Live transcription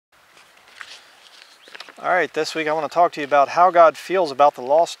Alright, this week I want to talk to you about how God feels about the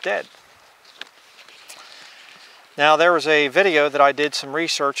lost dead. Now, there was a video that I did some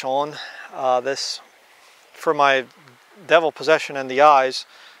research on this for my Devil Possession and the Eyes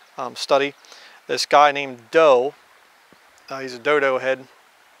study. This guy named Doe, he's a dodo head.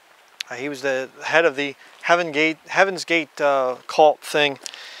 He was the head of the Heaven's Gate cult thing,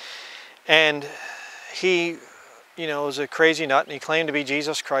 and he, was a crazy nut, and he claimed to be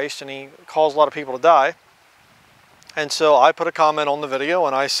Jesus Christ, and he caused a lot of people to die. And so I put a comment on the video,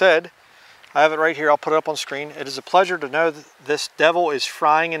 and I said, I have it right here, I'll put it up on screen. It is a pleasure to know that this devil is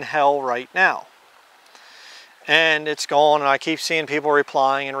frying in hell right now. And it's gone, and I keep seeing people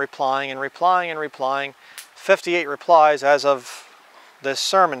replying and replying and replying and replying. 58 replies as of this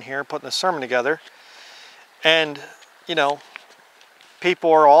sermon here, putting the sermon together. And, people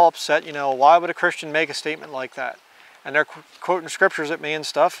are all upset, why would a Christian make a statement like that? And they're quoting scriptures at me and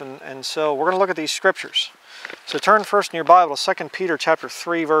stuff, and so we're going to look at these scriptures. So turn first in your Bible to 2 Peter chapter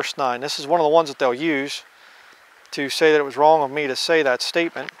 3, verse 9. This is one of the ones that they'll use to say that it was wrong of me to say that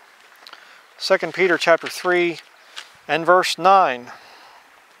statement. 2 Peter chapter 3 and verse 9.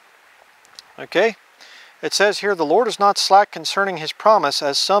 Okay? It says here, the Lord is not slack concerning his promise,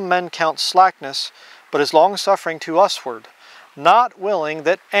 as some men count slackness, but is long-suffering to usward, not willing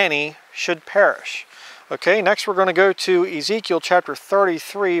that any should perish. Okay, next we're going to go to Ezekiel chapter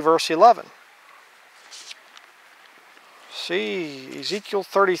 33, verse 11. See, Ezekiel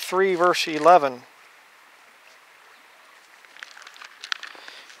 33, verse 11.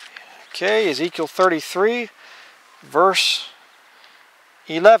 Okay, Ezekiel 33, verse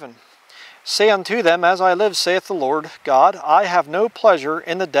 11. Say unto them, as I live, saith the Lord God, I have no pleasure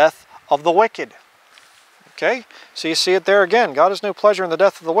in the death of the wicked. Okay, so you see it there again. God has no pleasure in the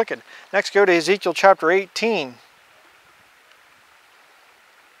death of the wicked. Next, go to Ezekiel chapter 18.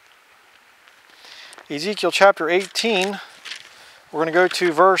 Ezekiel chapter 18, we're going to go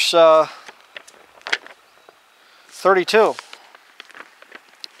to verse 32. It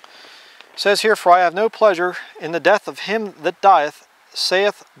says here, for I have no pleasure in the death of him that dieth,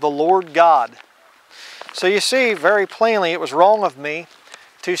 saith the Lord God. So you see very plainly it was wrong of me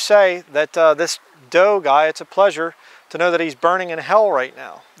to say that this Doe guy, it's a pleasure to know that he's burning in hell right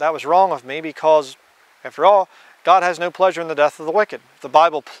now. That was wrong of me because, after all, God has no pleasure in the death of the wicked. The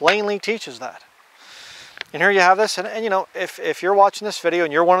Bible plainly teaches that. And here you have this, and if you're watching this video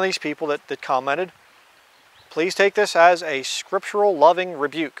and you're one of these people that commented, please take this as a scriptural loving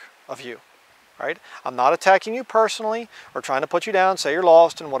rebuke of you. Right? I'm not attacking you personally or trying to put you down, say you're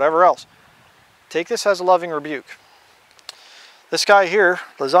lost and whatever else. Take this as a loving rebuke. This guy here,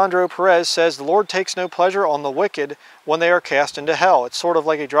 Lisandro Perez, says the Lord takes no pleasure on the wicked when they are cast into hell. It's sort of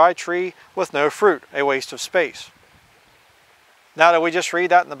like a dry tree with no fruit, a waste of space. Now, did we just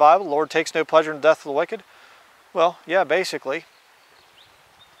read that in the Bible? The Lord takes no pleasure in the death of the wicked? Well, yeah, basically.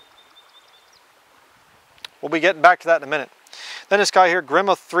 We'll be getting back to that in a minute. Then this guy here,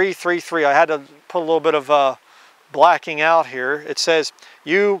 Grima333, I had to put a little bit of blacking out here. It says,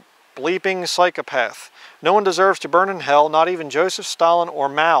 you bleeping psychopath. No one deserves to burn in hell, not even Joseph Stalin or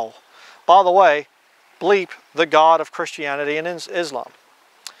Mao. By the way, bleep the God of Christianity and Islam.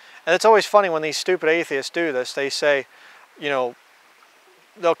 And it's always funny when these stupid atheists do this. They say, they'll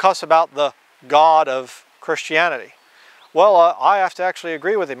cuss about the God of Christianity. Well, I have to actually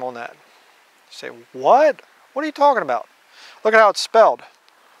agree with him on that. Say, what? What are you talking about? Look at how it's spelled.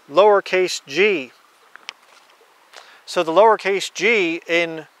 Lowercase g. So the lowercase g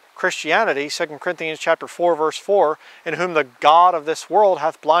in Christianity, 2 Corinthians chapter 4, verse 4, in whom the God of this world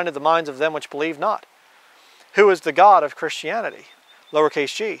hath blinded the minds of them which believe not. Who is the God of Christianity?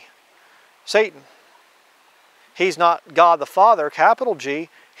 Lowercase g. Satan. He's not God the Father, capital G.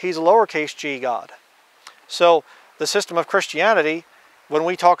 He's a lowercase g God. So the system of Christianity, when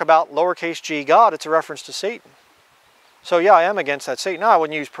we talk about lowercase g God, it's a reference to Satan. So yeah, I am against that Satan. Now, I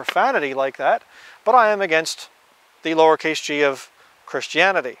wouldn't use profanity like that, but I am against the lowercase g of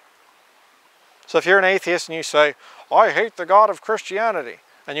Christianity. So if you're an atheist and you say, I hate the God of Christianity,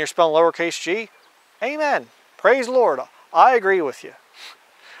 and you're spelling lowercase g, amen. Praise the Lord. I agree with you.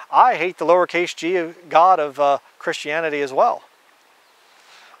 I hate the lowercase g of God of Christianity as well.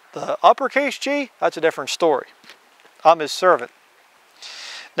 The uppercase g, that's a different story. I'm his servant.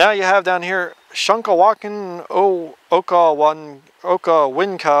 Now you have down here, Shankawakan Oka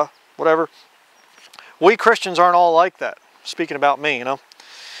Winka, whatever. We Christians aren't all like that. Speaking about me,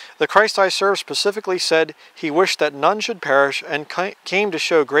 The Christ I serve specifically said he wished that none should perish and came to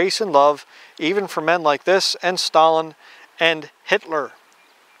show grace and love even for men like this and Stalin and Hitler.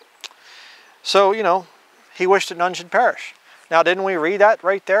 So, he wished that none should perish. Now, didn't we read that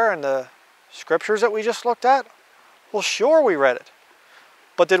right there in the scriptures that we just looked at? Well, sure we read it.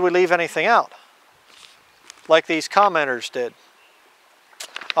 But did we leave anything out? Like these commenters did.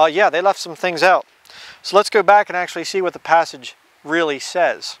 Yeah, they left some things out. So let's go back and actually see what the passage really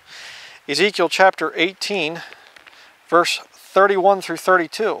says. Ezekiel chapter 18, verse 31 through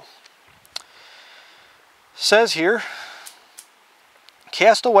 32. Says here,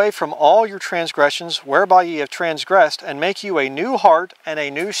 cast away from all your transgressions whereby ye have transgressed, and make you a new heart and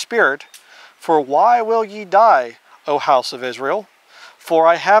a new spirit. For why will ye die, O house of Israel? For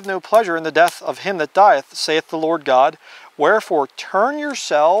I have no pleasure in the death of him that dieth, saith the Lord God. Wherefore turn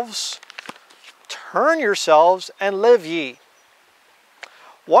yourselves, and live ye.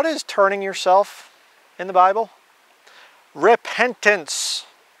 What is turning yourself in the Bible? Repentance.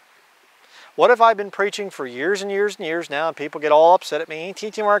 What have I been preaching for years and years and years now, and people get all upset at me,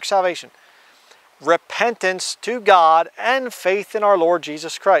 teaching work salvation? Repentance to God and faith in our Lord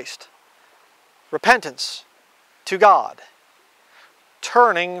Jesus Christ. Repentance to God.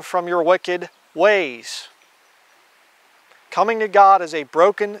 Turning from your wicked ways. Coming to God as a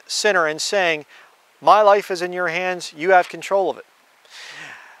broken sinner and saying, my life is in your hands, you have control of it.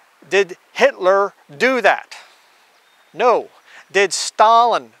 Did Hitler do that? No. Did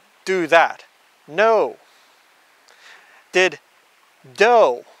Stalin do that? No. Did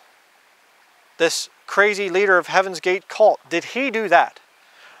Doe, this crazy leader of Heaven's Gate cult, did he do that?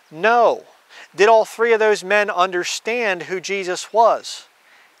 No. Did all three of those men understand who Jesus was?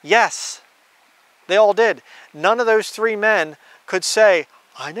 Yes. They all did. None of those three men could say,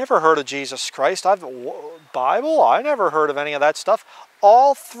 I never heard of Jesus Christ. Bible? I never heard of any of that stuff.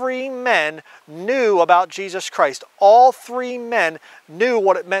 All three men knew about Jesus Christ. All three men knew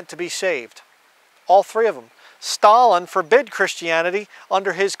what it meant to be saved. All three of them. Stalin forbid Christianity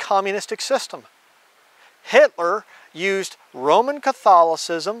under his communistic system. Hitler used Roman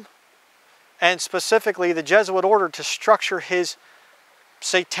Catholicism and specifically the Jesuit order to structure his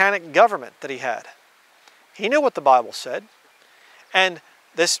satanic government that he had. He knew what the Bible said. And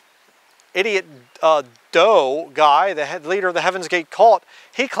this idiot Doe guy, the head leader of the Heaven's Gate cult,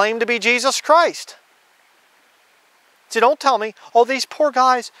 he claimed to be Jesus Christ. So don't tell me, oh, these poor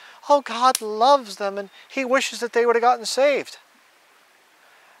guys, oh, God loves them and he wishes that they would have gotten saved.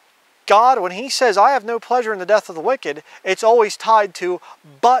 God, when he says, I have no pleasure in the death of the wicked, it's always tied to,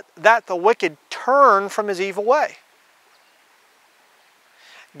 but that the wicked turn from his evil way.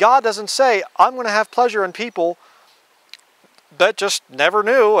 God doesn't say, I'm going to have pleasure in people that just never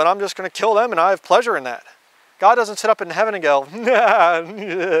knew, and I'm just going to kill them, and I have pleasure in that. God doesn't sit up in heaven and go,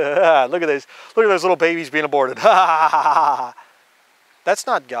 look at those little babies being aborted. That's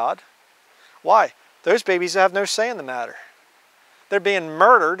not God. Why? Those babies have no say in the matter. They're being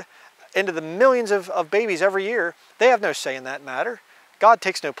murdered into the millions of babies every year. They have no say in that matter. God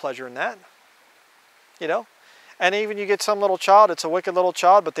takes no pleasure in that. You know? And even you get some little child, it's a wicked little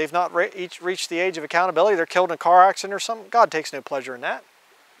child, but they've not reached the age of accountability. They're killed in a car accident or something. God takes no pleasure in that.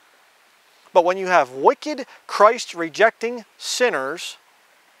 But when you have wicked, Christ-rejecting sinners,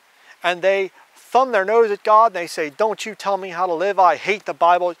 and they thumb their nose at God, and they say, don't you tell me how to live. I hate the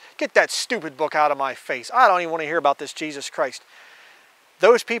Bible. Get that stupid book out of my face. I don't even want to hear about this Jesus Christ.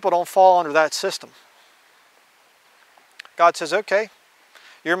 Those people don't fall under that system. God says, okay,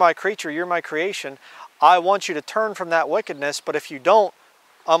 you're my creature, you're my creation. I want you to turn from that wickedness, but if you don't,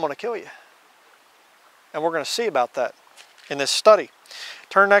 I'm going to kill you. And we're going to see about that in this study.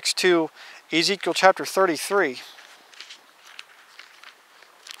 Turn next to Ezekiel chapter 33.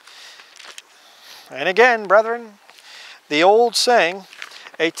 And again, brethren, the old saying,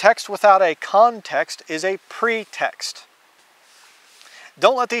 a text without a context is a pretext.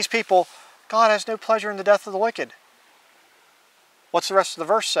 Don't let these people, God has no pleasure in the death of the wicked. What's the rest of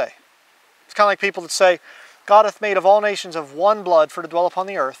the verse say? It's kind of like people that say, God hath made of all nations of one blood for to dwell upon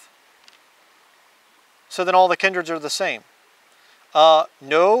the earth. So then all the kindreds are the same.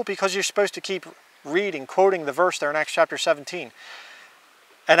 No, because you're supposed to keep reading, quoting the verse there in Acts chapter 17.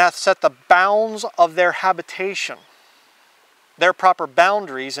 And hath set the bounds of their habitation, their proper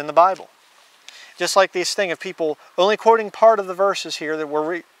boundaries in the Bible. Just like this thing of people only quoting part of the verses here that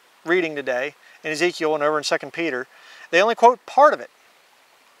we're reading today in Ezekiel and over in 2 Peter. They only quote part of it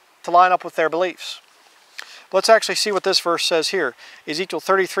to line up with their beliefs. Let's actually see what this verse says here. Ezekiel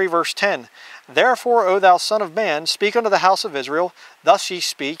 33 verse 10. Therefore, O thou son of man, speak unto the house of Israel, thus ye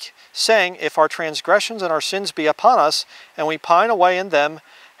speak, saying, if our transgressions and our sins be upon us, and we pine away in them,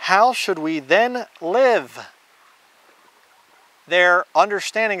 how should we then live? They're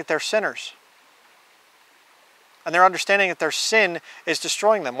understanding that they're sinners. And they're understanding that their sin is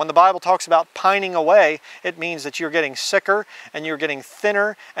destroying them. When the Bible talks about pining away, it means that you're getting sicker and you're getting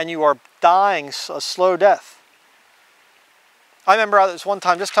thinner and you are dying a slow death. I remember this one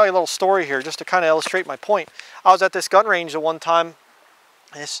time, just tell you a little story here, just to kind of illustrate my point. I was at this gun range at one time.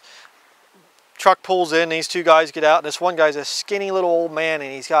 This truck pulls in, these two guys get out, and this one guy's a skinny little old man,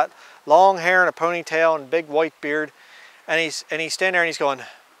 and he's got long hair and a ponytail and a big white beard, and he's standing there and he's going,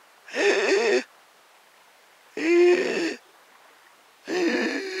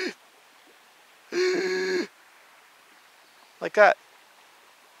 like that.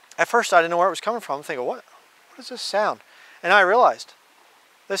 At first I didn't know where it was coming from. I'm thinking, what is this sound? And I realized,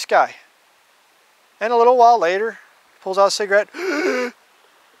 this guy. And a little while later, pulls out a cigarette. And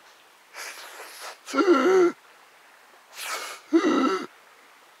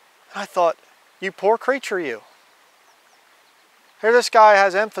I thought, you poor creature, you. Here this guy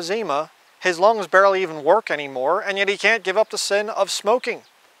has emphysema. His lungs barely even work anymore, and yet he can't give up the sin of smoking.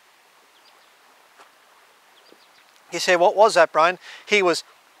 You say, what was that, Brian? He was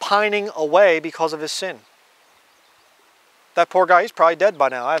pining away because of his sin. That poor guy, he's probably dead by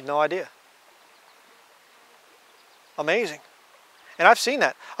now. I have no idea. Amazing. And I've seen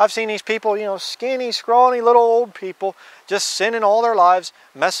that. I've seen these people, you know, skinny, scrawny little old people just sinning all their lives,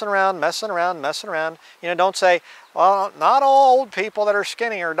 messing around. You know, don't say, well, not all old people that are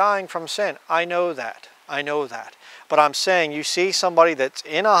skinny are dying from sin. I know that. I know that. But I'm saying, you see somebody that's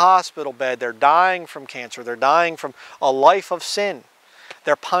in a hospital bed, they're dying from cancer, they're dying from a life of sin.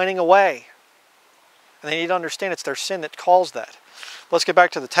 They're pining away. And they need to understand it's their sin that caused that. Let's get back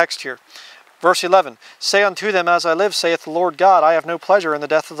to the text here. Verse 11, say unto them, as I live, saith the Lord God, I have no pleasure in the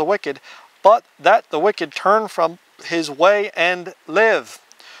death of the wicked, but that the wicked turn from his way and live.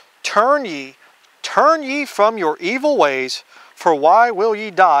 Turn ye from your evil ways, for why will ye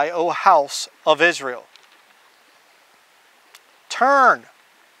die, O house of Israel? Turn.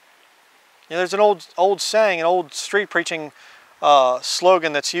 You know, there's an old saying, an old street preaching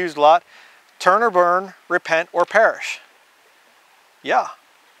slogan that's used a lot. Turn or burn, repent or perish. Yeah.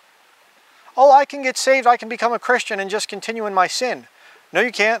 Oh, I can get saved, I can become a Christian and just continue in my sin. No,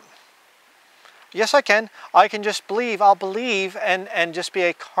 you can't. Yes, I can. I can just believe. I'll believe and just be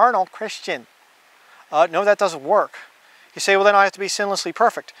a carnal Christian. No, that doesn't work. You say, well, then I have to be sinlessly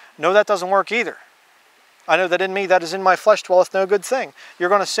perfect. No, that doesn't work either. I know that in me, that is in my flesh, dwelleth no good thing. You're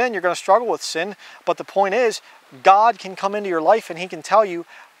going to sin, you're going to struggle with sin, but the point is, God can come into your life and He can tell you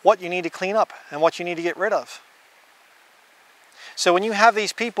what you need to clean up and what you need to get rid of. So when you have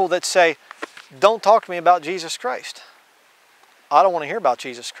these people that say, don't talk to me about Jesus Christ. I don't want to hear about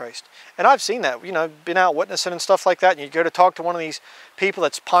Jesus Christ. And I've seen that, you know, been out witnessing and stuff like that, and you go to talk to one of these people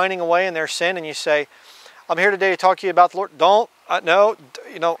that's pining away in their sin, and you say, I'm here today to talk to you about the Lord. No,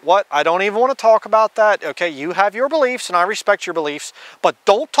 you know what? I don't even want to talk about that. Okay, you have your beliefs, and I respect your beliefs, but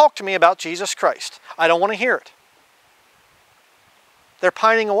don't talk to me about Jesus Christ. I don't want to hear it. They're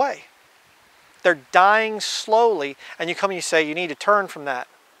pining away. They're dying slowly, and you come and you say, you need to turn from that.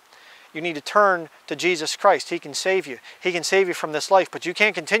 You need to turn to Jesus Christ. He can save you. He can save you from this life, but you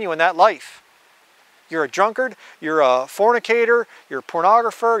can't continue in that life. You're a drunkard, you're a fornicator, you're a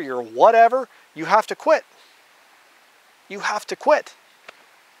pornographer, you're whatever. You have to quit. You have to quit.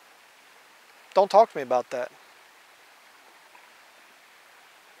 Don't talk to me about that.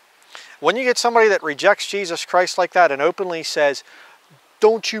 When you get somebody that rejects Jesus Christ like that and openly says,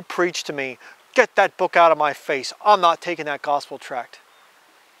 don't you preach to me. Get that book out of my face. I'm not taking that gospel tract.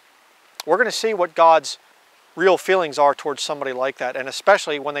 We're going to see what God's real feelings are towards somebody like that, and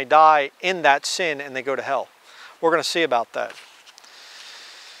especially when they die in that sin and they go to hell. We're going to see about that.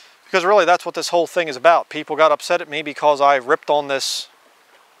 Because really that's what this whole thing is about. People got upset at me because I ripped on this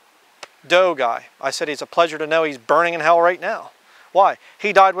Doe guy. I said he's a pleasure to know he's burning in hell right now. Why?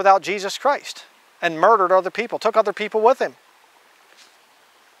 He died without Jesus Christ and murdered other people, took other people with him,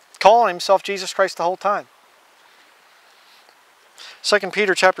 calling himself Jesus Christ the whole time. 2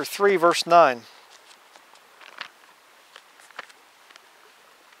 Peter chapter 3, verse 9.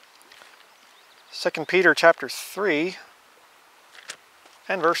 2 Peter chapter 3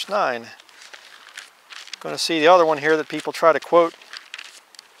 and verse 9. I'm going to see the other one here that people try to quote.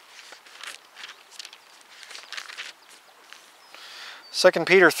 Second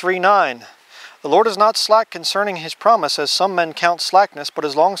Peter 3:9. The Lord is not slack concerning his promise, as some men count slackness, but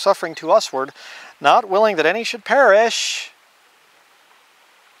is longsuffering to usward, not willing that any should perish,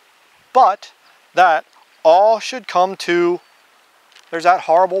 but that all should come to, there's that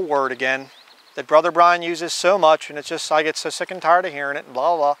horrible word again that Brother Brian uses so much, and it's just, I get so sick and tired of hearing it, and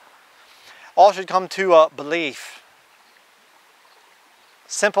blah, blah, blah. All should come to belief.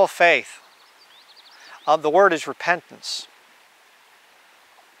 Simple faith. The word is repentance.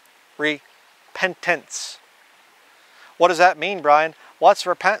 Repentance. What does that mean, Brian? What's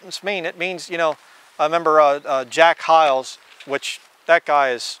repentance mean? It means, you know, I remember Jack Hyles, which that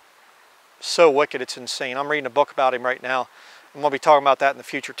guy is so wicked, it's insane. I'm reading a book about him right now. I'm going to be talking about that in the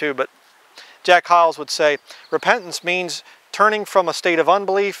future too. But Jack Hyles would say, repentance means turning from a state of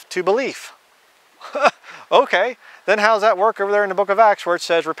unbelief to belief. Okay, then how does that work over there in the book of Acts where it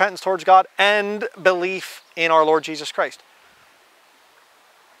says repentance towards God and belief in our Lord Jesus Christ?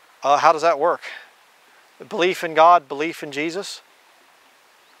 How does that work? Belief in God, belief in Jesus?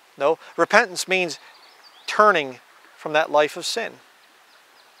 No, repentance means turning from that life of sin.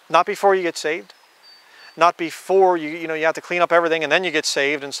 Not before you get saved. Not before you have to clean up everything and then you get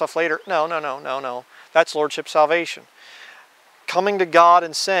saved and stuff later. No. That's Lordship salvation. Coming to God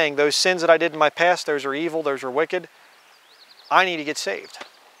and saying, those sins that I did in my past, those are evil, those are wicked. I need to get saved.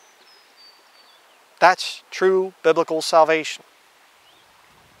 That's true biblical salvation.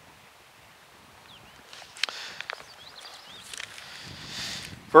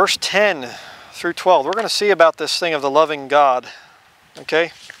 Verse 10 through 12. We're going to see about this thing of the loving God.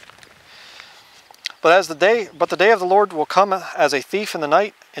 Okay? But the day of the Lord will come as a thief in the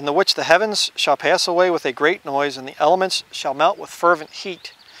night, in the which the heavens shall pass away with a great noise, and the elements shall melt with fervent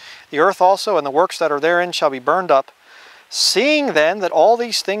heat. The earth also and the works that are therein shall be burned up. Seeing then that all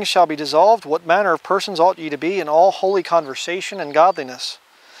these things shall be dissolved, what manner of persons ought ye to be in all holy conversation and godliness,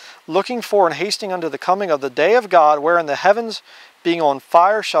 looking for and hasting unto the coming of the day of God, wherein the heavens being on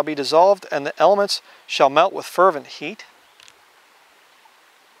fire shall be dissolved, and the elements shall melt with fervent heat?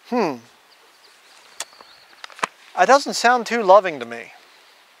 That doesn't sound too loving to me.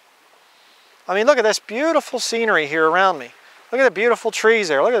 I mean, look at this beautiful scenery here around me. Look at the beautiful trees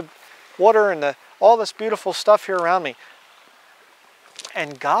there. Look at the water and all this beautiful stuff here around me.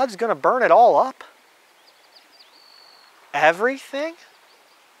 And God's going to burn it all up? Everything?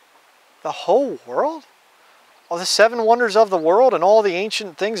 The whole world? All the 7 wonders of the world and all the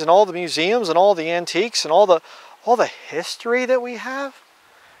ancient things and all the museums and all the antiques and all the history that we have?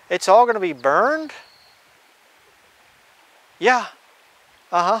 It's all going to be burned? Yeah.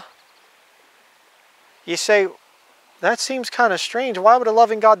 You say, that seems kind of strange. Why would a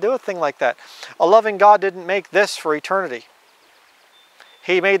loving God do a thing like that? A loving God didn't make this for eternity.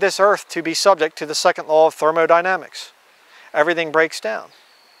 He made this earth to be subject to the second law of thermodynamics. Everything breaks down.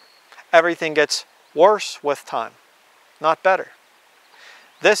 Everything gets worse with time, not better.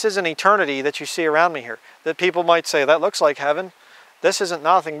 This is an eternity that you see around me here. That people might say, that looks like heaven. This isn't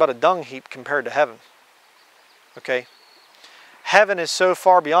nothing but a dung heap compared to heaven. Okay? Heaven is so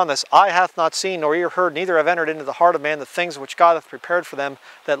far beyond this. Eye hath not seen, nor ear heard, neither have entered into the heart of man the things which God hath prepared for them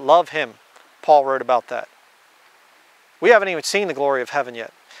that love him. Paul wrote about that. We haven't even seen the glory of heaven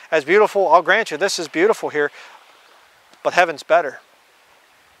yet. As beautiful, I'll grant you, this is beautiful here, but heaven's better.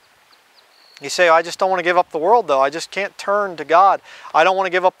 You say, I just don't want to give up the world though. I just can't turn to God. I don't want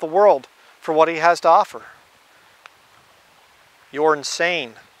to give up the world for what he has to offer. You're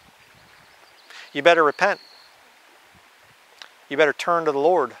insane. You better repent. You better turn to the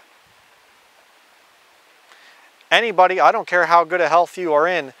Lord. Anybody, I don't care how good a health you are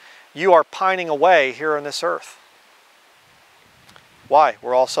in, you are pining away here on this earth. Why?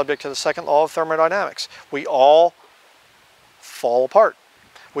 We're all subject to the second law of thermodynamics. We all fall apart.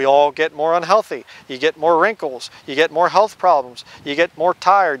 We all get more unhealthy. You get more wrinkles. You get more health problems. You get more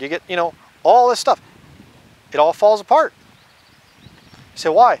tired. You get, all this stuff. It all falls apart. You say,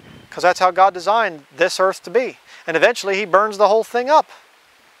 why? Because that's how God designed this earth to be. And eventually he burns the whole thing up.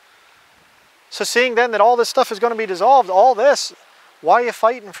 So seeing then that all this stuff is going to be dissolved, all this, why are you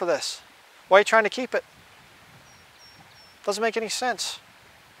fighting for this? Why are you trying to keep it? Doesn't make any sense.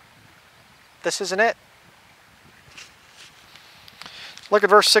 This isn't it. Look at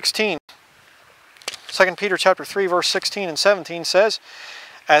verse 16. 2 Peter chapter 3, verse 16 and 17 says,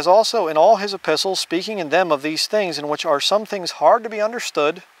 as also in all his epistles, speaking in them of these things, in which are some things hard to be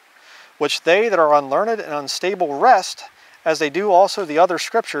understood, which they that are unlearned and unstable wrest, as they do also the other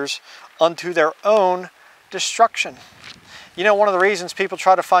scriptures, unto their own destruction. One of the reasons people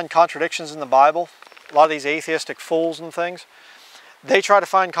try to find contradictions in the Bible, a lot of these atheistic fools and things, they try to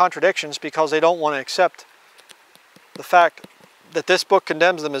find contradictions because they don't want to accept the fact that this book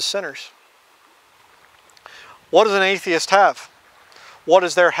condemns them as sinners. What does an atheist have? What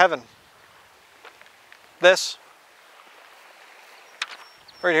is their heaven? This.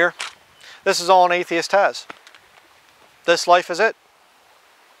 Right here. This is all an atheist has. This life is it.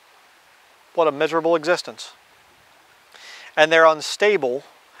 What a miserable existence. And they're unstable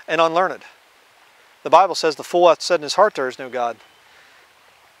and unlearned. The Bible says the fool hath said in his heart there is no God.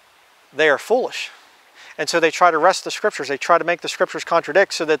 They are foolish. And so they try to wrest the scriptures. They try to make the scriptures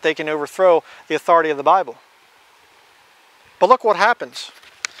contradict so that they can overthrow the authority of the Bible. But look what happens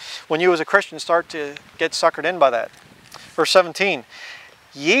when you as a Christian start to get suckered in by that. Verse 17,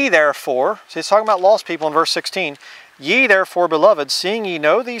 ye therefore, so he's talking about lost people in verse 16, ye therefore, beloved, seeing ye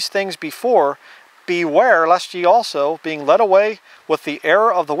know these things before, beware lest ye also, being led away with the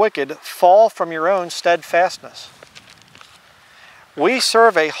error of the wicked, fall from your own steadfastness. We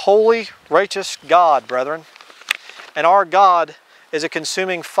serve a holy, righteous God, brethren, and our God is a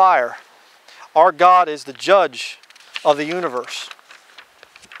consuming fire. Our God is the judge of the universe.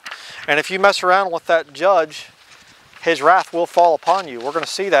 And if you mess around with that judge, his wrath will fall upon you. We're going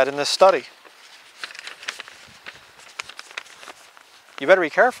to see that in this study. You better be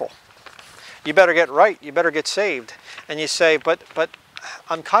careful. You better get right. You better get saved. And you say, but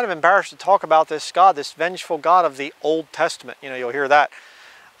I'm kind of embarrassed to talk about this God, this vengeful God of the Old Testament. You know, you'll hear that.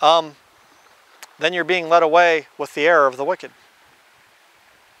 Then you're being led away with the error of the wicked.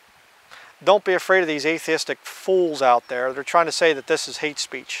 Don't be afraid of these atheistic fools out there. They're trying to say that this is hate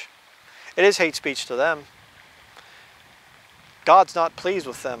speech. It is hate speech to them. God's not pleased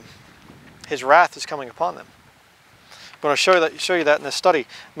with them. His wrath is coming upon them. I'm going to show you that in this study.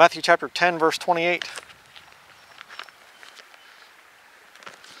 Matthew chapter 10, verse 28.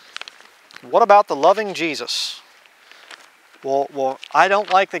 What about the loving Jesus? Well, I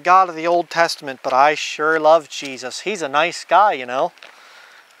don't like the God of the Old Testament, but I sure love Jesus. He's a nice guy, you know.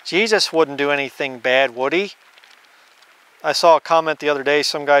 Jesus wouldn't do anything bad, would he? I saw a comment the other day.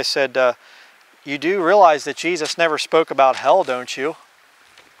 Some guy said, you do realize that Jesus never spoke about hell, don't you?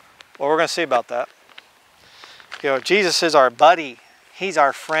 Well, we're going to see about that. You know, Jesus is our buddy. He's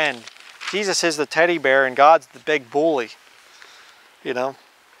our friend. Jesus is the teddy bear and God's the big bully. You know.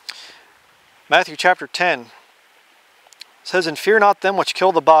 Matthew chapter 10 says, and fear not them which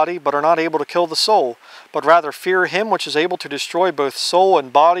kill the body, but are not able to kill the soul, but rather fear him which is able to destroy both soul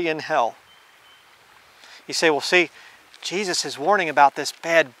and body in hell. You say, well, see, Jesus is warning about this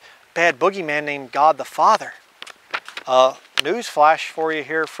bad boogeyman named God the Father. Newsflash for you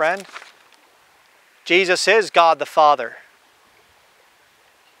here, friend. Jesus is God the Father.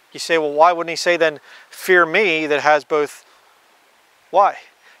 You say, well, why wouldn't he say then, fear me that has both? Why?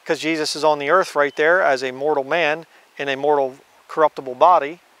 Because Jesus is on the earth right there as a mortal man in a mortal corruptible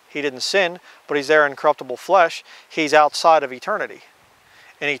body. He didn't sin, but he's there in corruptible flesh. He's outside of eternity.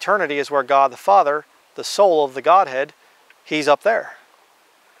 And eternity is where God the Father, the soul of the Godhead, he's up there.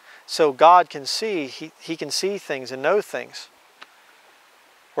 So God can see, he can see things and know things.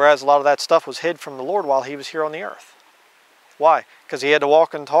 Whereas a lot of that stuff was hid from the Lord while he was here on the earth. Why? Because he had to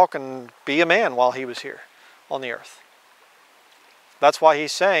walk and talk and be a man while he was here on the earth. That's why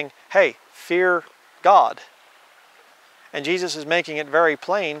he's saying, hey, fear God. And Jesus is making it very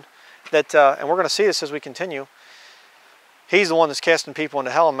plain that, and we're going to see this as we continue, he's the one that's casting people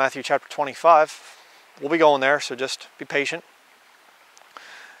into hell in Matthew chapter 25. We'll be going there, so just be patient.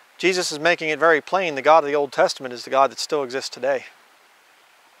 Jesus is making it very plain the God of the Old Testament is the God that still exists today.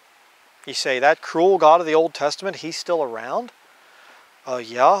 You say, that cruel God of the Old Testament, he's still around?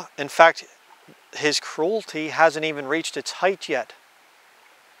 Yeah. In fact, his cruelty hasn't even reached its height yet.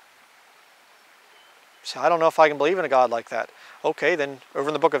 So I don't know if I can believe in a God like that. Okay, then over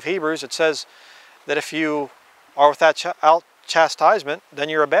in the book of Hebrews, it says that if you are without chastisement, then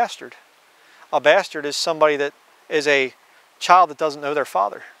you're a bastard. A bastard is somebody that is a child that doesn't know their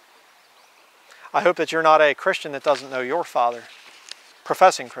father. I hope that you're not a Christian that doesn't know your father.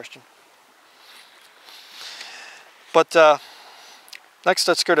 Professing Christian. But next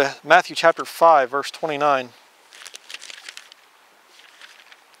let's go to Matthew chapter 5, verse 29.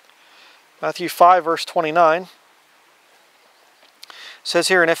 Matthew 5, verse 29 says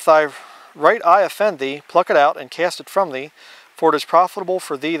here, and if thy right eye offend thee, pluck it out and cast it from thee, for it is profitable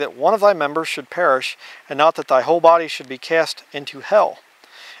for thee that one of thy members should perish, and not that thy whole body should be cast into hell.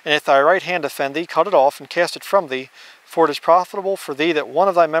 And if thy right hand offend thee, cut it off and cast it from thee, for it is profitable for thee that one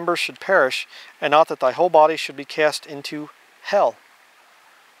of thy members should perish, and not that thy whole body should be cast into hell.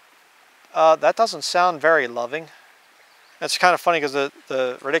 That doesn't sound very loving. It's kind of funny because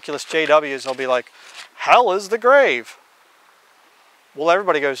the ridiculous JWs will be like, hell is the grave. Well,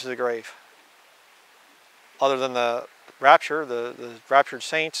 everybody goes to the grave. Other than the rapture, the raptured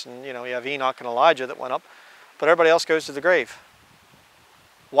saints, and you have Enoch and Elijah that went up. But everybody else goes to the grave.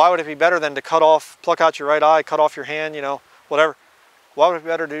 Why would it be better than to pluck out your right eye, cut off your hand, whatever? Why would it be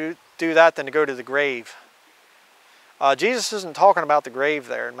better to do that than to go to the grave? Jesus isn't talking about the grave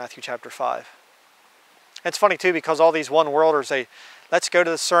there in Matthew chapter 5. It's funny too because all these one-worlders say, let's go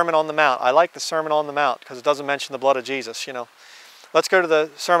to the Sermon on the Mount. I like the Sermon on the Mount because it doesn't mention the blood of Jesus, Let's go to the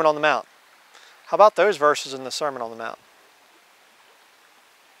Sermon on the Mount. How about those verses in the Sermon on the Mount?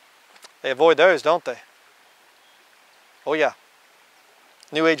 They avoid those, don't they? Oh yeah.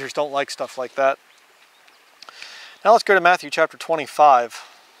 New Agers don't like stuff like that. Now let's go to Matthew chapter 25.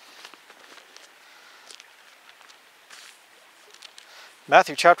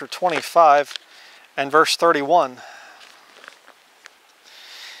 Matthew chapter 25 and verse 31.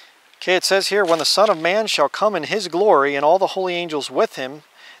 Okay, it says here, when the Son of Man shall come in his glory, and all the holy angels with him,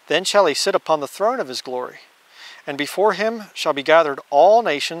 then shall he sit upon the throne of his glory. And before him shall be gathered all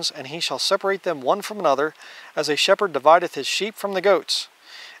nations, and he shall separate them one from another, as a shepherd divideth his sheep from the goats.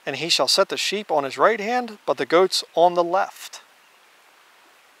 And he shall set the sheep on his right hand, but the goats on the left.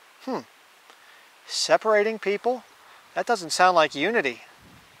 Separating people? That doesn't sound like unity.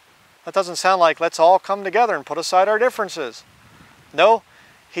 That doesn't sound like let's all come together and put aside our differences. No,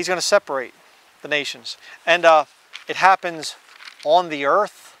 he's going to separate the nations. And it happens on the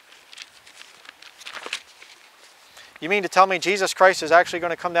earth. You mean to tell me Jesus Christ is actually going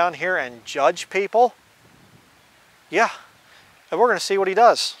to come down here and judge people? Yeah. And we're going to see what he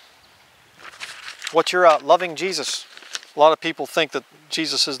does. What's your loving Jesus? A lot of people think that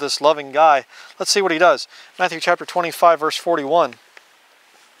Jesus is this loving guy. Let's see what he does. Matthew chapter 25, verse 41.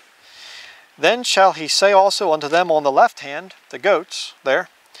 Then shall he say also unto them on the left hand, the goats there,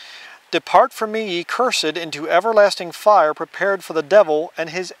 Depart from me, ye cursed, into everlasting fire, prepared for the devil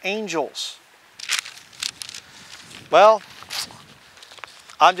and his angels. Well,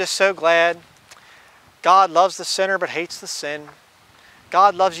 I'm just so glad. God loves the sinner but hates the sin.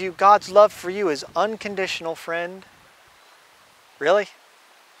 God loves you. God's love for you is unconditional, friend. Really?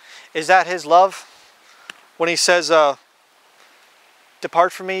 Is that his love? When he says,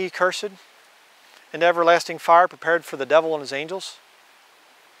 Depart from me, ye cursed, into everlasting fire, prepared for the devil and his angels?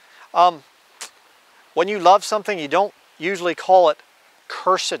 When you love something, you don't usually call it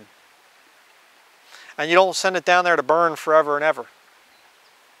cursed. And you don't send it down there to burn forever and ever.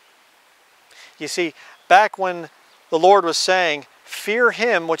 You see, back when the Lord was saying, fear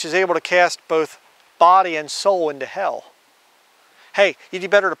him which is able to cast both body and soul into hell. Hey, you'd be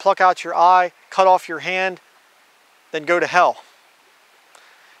better to pluck out your eye, cut off your hand, than go to hell.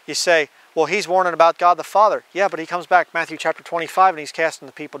 You say, well, he's warning about God the Father. Yeah, but he comes back, Matthew chapter 25, and he's casting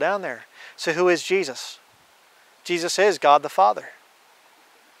the people down there. So who is Jesus? Jesus is God the Father.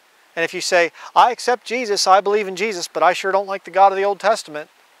 And if you say, I accept Jesus, I believe in Jesus, but I sure don't like the God of the Old Testament,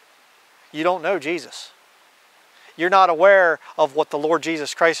 you don't know Jesus. You're not aware of what the Lord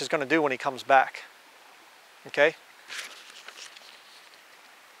Jesus Christ is going to do when he comes back. Okay?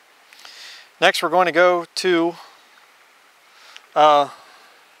 Next we're going to go to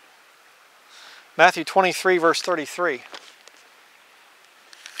Matthew 23, verse 33.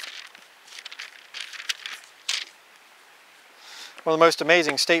 One of the most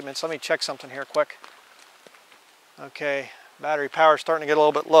amazing statements. Let me check something here quick. Okay, battery power is starting to get a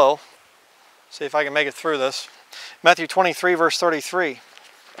little bit low. See if I can make it through this. Matthew 23, verse 33.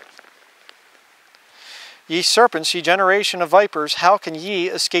 Ye serpents, ye generation of vipers, how can ye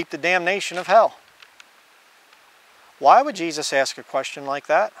escape the damnation of hell? Why would Jesus ask a question like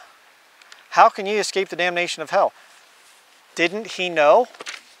that? How can ye escape the damnation of hell? Didn't he know?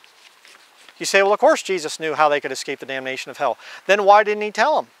 You say, well, of course Jesus knew how they could escape the damnation of hell. Then why didn't he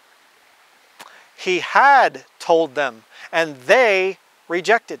tell them? He had told them, and they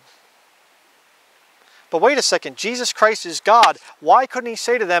rejected. But wait a second, Jesus Christ is God. Why couldn't he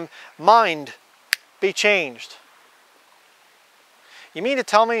say to them, mind, be changed? You mean to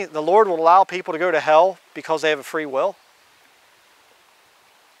tell me the Lord will allow people to go to hell because they have a free will?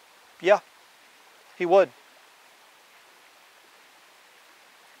 Yeah, he would.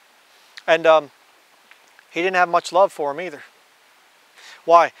 And he didn't have much love for them either.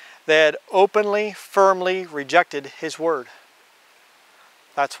 Why? They had openly, firmly rejected his word.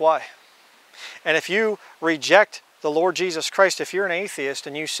 That's why. And if you reject the Lord Jesus Christ, if you're an atheist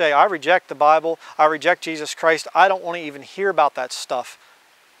and you say, I reject the Bible, I reject Jesus Christ, I don't want to even hear about that stuff,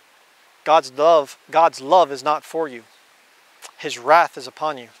 God's love is not for you. His wrath is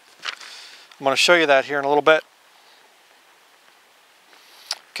upon you. I'm going to show you that here in a little bit.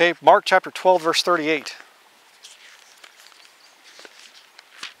 Okay, Mark chapter 12, verse 38.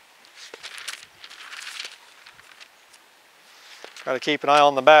 Got to keep an eye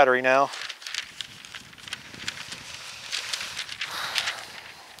on the battery now.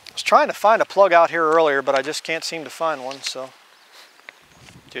 I was trying to find a plug out here earlier, but I just can't seem to find one, so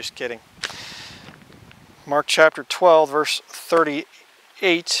just kidding. Mark chapter 12, verse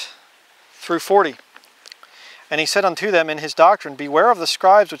 38 through 40. And he said unto them in his doctrine, beware of the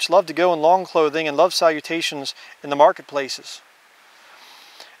scribes which love to go in long clothing and love salutations in the marketplaces,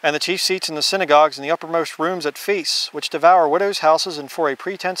 and the chief seats in the synagogues and the uppermost rooms at feasts, which devour widows' houses, and for a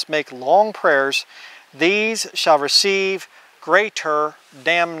pretense make long prayers, these shall receive greater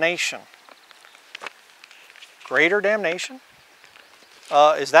damnation. Greater damnation?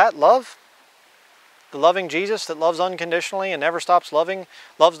 Is that love? The loving Jesus that loves unconditionally and never stops loving,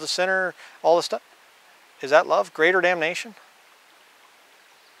 loves the sinner, all this stuff? Is that love? Greater damnation?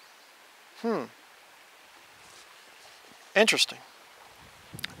 Interesting.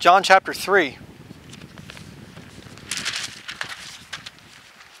 John chapter 3.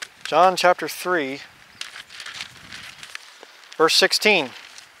 John chapter 3, verse 16. You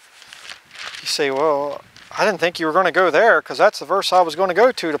say, well, I didn't think you were going to go there, because that's the verse I was going to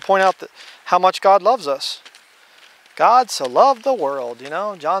go to point out how much God loves us. God so loved the world, you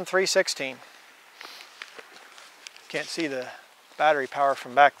know, John 3:16. Can't see the battery power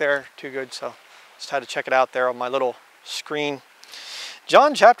from back there too good, so just had to check it out there on my little screen.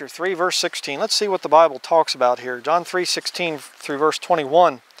 John chapter 3, verse 16. Let's see what the Bible talks about here. John 3:16 through verse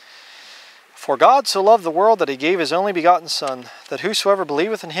 21. For God so loved the world that he gave his only begotten Son, that whosoever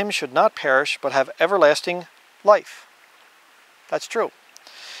believeth in him should not perish, but have everlasting life. That's true.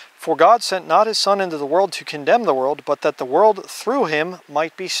 For God sent not his Son into the world to condemn the world, but that the world through him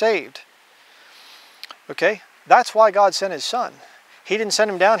might be saved. Okay? That's why God sent his Son. He didn't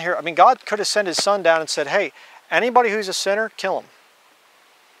send him down here. I mean, God could have sent his Son down and said, hey, anybody who's a sinner, kill him.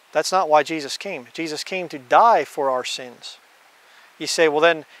 That's not why Jesus came. Jesus came to die for our sins. You say, well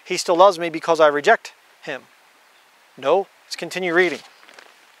then, he still loves me because I reject him. No, let's continue reading.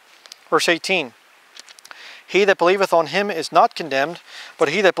 Verse 18. He that believeth on him is not condemned, but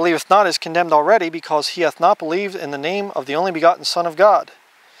he that believeth not is condemned already, because he hath not believed in the name of the only begotten Son of God.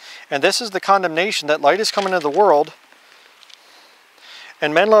 And this is the condemnation, that light is come into the world,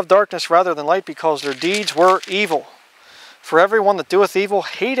 and men love darkness rather than light, because their deeds were evil. For every one that doeth evil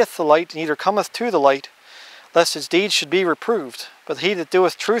hateth the light, neither cometh to the light, lest his deeds should be reproved. But he that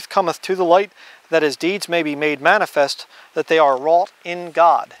doeth truth cometh to the light, that his deeds may be made manifest, that they are wrought in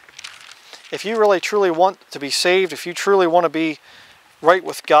God. If you really truly want to be saved, if you truly want to be right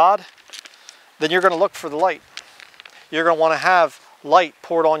with God, then you're going to look for the light. You're going to want to have light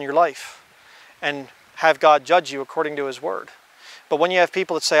poured on your life and have God judge you according to his word. But when you have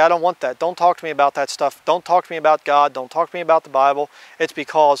people that say, I don't want that, don't talk to me about that stuff, don't talk to me about God, don't talk to me about the Bible, it's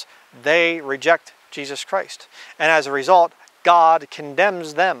because they reject Jesus Christ. And as a result, God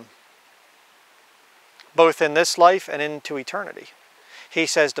condemns them, both in this life and into eternity. He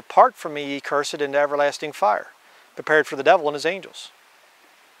says, depart from me, ye cursed, into everlasting fire, prepared for the devil and his angels.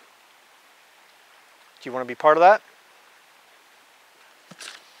 Do you want to be part of that?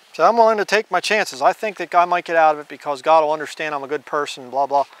 So I'm willing to take my chances. I think that God might get out of it because God will understand I'm a good person, blah,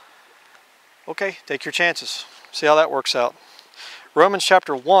 blah. Okay, take your chances. See how that works out. Romans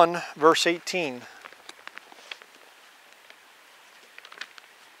chapter 1, verse 18.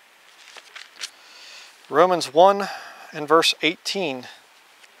 Romans 1 and verse 18.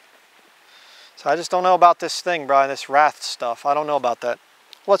 So I just don't know about this thing, Brian, this wrath stuff. I don't know about that.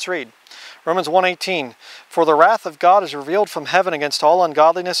 Let's read. Romans 1:18. For the wrath of God is revealed from heaven against all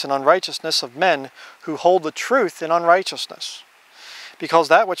ungodliness and unrighteousness of men who hold the truth in unrighteousness. Because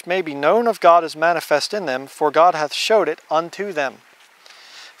that which may be known of God is manifest in them, for God hath showed it unto them.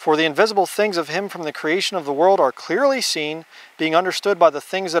 For the invisible things of him from the creation of the world are clearly seen, being understood by the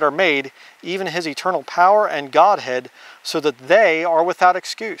things that are made, even his eternal power and Godhead, so that they are without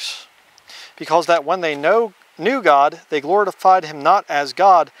excuse. Because that when they knew God, they glorified him not as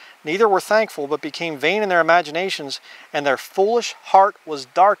God, neither were thankful, but became vain in their imaginations, and their foolish heart was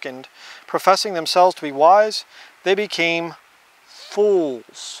darkened. Professing themselves to be wise, they became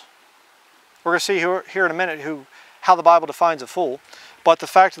fools. We're going to see here in a minute how the Bible defines a fool. But the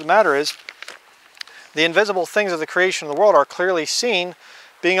fact of the matter is, the invisible things of the creation of the world are clearly seen,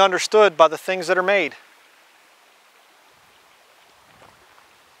 being understood by the things that are made.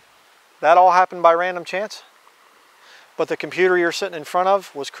 That all happened by random chance? But the computer you're sitting in front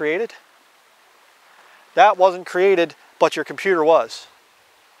of was created? That wasn't created, but your computer was.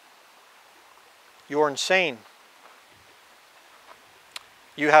 You're insane.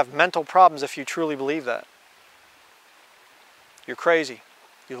 You have mental problems if you truly believe that. You're crazy.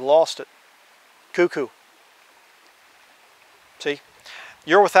 You've lost it. Cuckoo. See?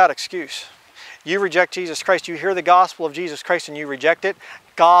 You're without excuse. You reject Jesus Christ. You hear the gospel of Jesus Christ and you reject it.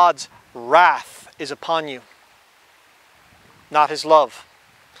 God's wrath is upon you. Not his love.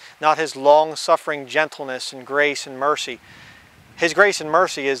 Not his long-suffering gentleness and grace and mercy. His grace and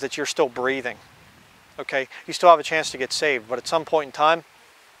mercy is that you're still breathing. Okay? You still have a chance to get saved, but at some point in time,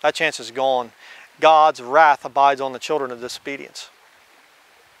 that chance is gone. God's wrath abides on the children of disobedience.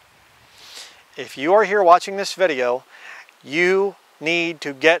 if you are here watching this video, you need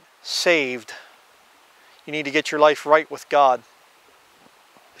to get saved. You need to get your life right with God.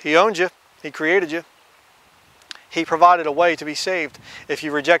 He owns you. He created you. He provided a way to be saved. If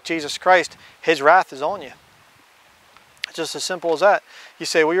you reject Jesus Christ, His wrath is on you. It's just as simple as that. You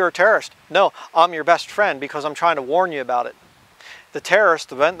say, well, you're a terrorist. No, I'm your best friend because I'm trying to warn you about it. The terrorist,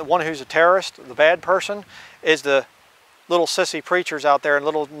 the one who's a terrorist, the bad person, is the little sissy preachers out there and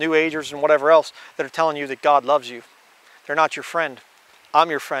little New Agers and whatever else that are telling you that God loves you. They're not your friend. I'm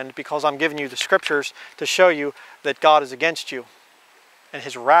your friend because I'm giving you the scriptures to show you that God is against you and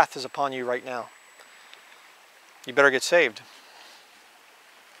His wrath is upon you right now. You better get saved.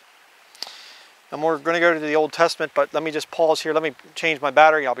 And we're going to go to the Old Testament, but let me just pause here. Let me change my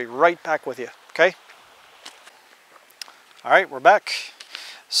battery. I'll be right back with you, okay? All right, we're back.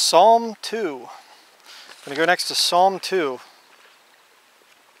 Psalm 2. I'm going to go next to Psalm 2.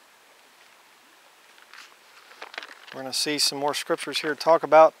 We're going to see some more scriptures here talk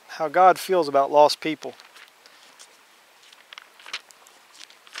about how God feels about lost people.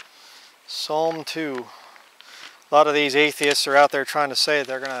 Psalm 2. A lot of these atheists are out there trying to say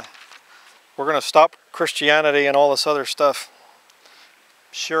we're going to stop Christianity and all this other stuff.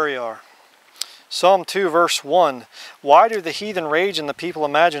 Sure you are. Psalm 2 verse 1. Why do the heathen rage and the people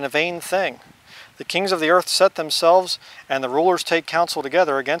imagine a vain thing? The kings of the earth set themselves, and the rulers take counsel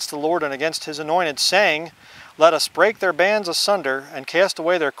together against the Lord and against His anointed, saying, let us break their bands asunder, and cast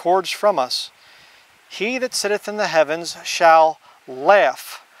away their cords from us. He that sitteth in the heavens shall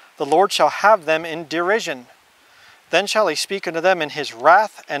laugh. The Lord shall have them in derision. Then shall He speak unto them in His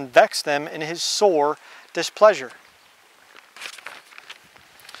wrath, and vex them in His sore displeasure.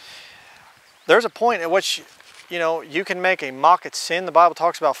 There's a point at which, you can make a mock at sin. The Bible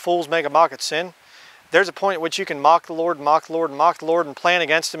talks about fools make a mock at sin. There's a point at which you can mock the Lord, mock the Lord, and mock the Lord, and plan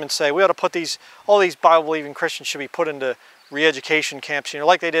against Him and say, we ought to put all these Bible-believing Christians should be put into re-education camps,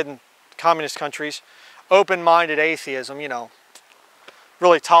 like they did in communist countries. Open-minded atheism,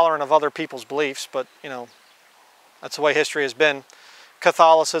 really tolerant of other people's beliefs, but, that's the way history has been.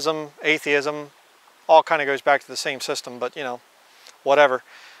 Catholicism, atheism, all kind of goes back to the same system, but, whatever.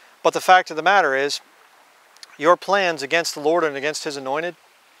 But the fact of the matter is, your plans against the Lord and against His anointed,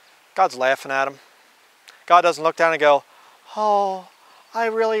 God's laughing at them. God doesn't look down and go, oh, I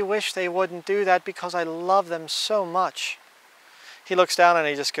really wish they wouldn't do that because I love them so much. He looks down and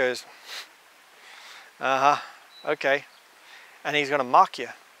He just goes, okay. And He's going to mock you.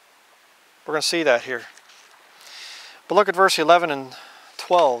 We're going to see that here. But look at verse 11 and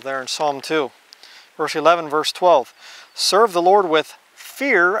 12 there in Psalm 2. Verse 11, verse 12. Serve the Lord with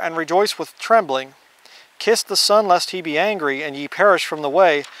fear and rejoice with trembling. Kiss the Son lest He be angry, and ye perish from the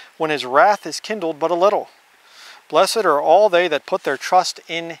way, when His wrath is kindled but a little. Blessed are all they that put their trust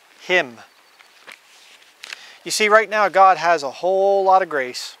in Him. You see, right now God has a whole lot of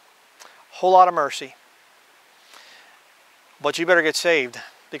grace, a whole lot of mercy. But you better get saved,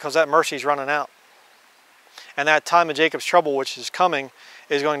 because that mercy is running out. And that time of Jacob's trouble, which is coming,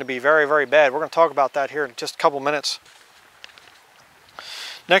 is going to be very, very bad. We're going to talk about that here in just a couple minutes.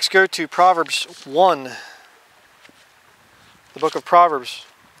 Next, go to Proverbs 1. The book of Proverbs.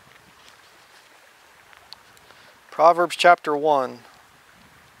 Proverbs chapter 1.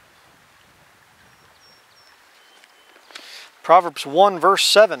 Proverbs 1 verse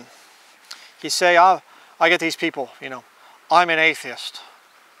 7. You say, I get these people, I'm an atheist.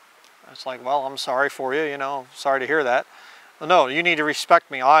 It's like, well, I'm sorry for you, sorry to hear that. No, you need to respect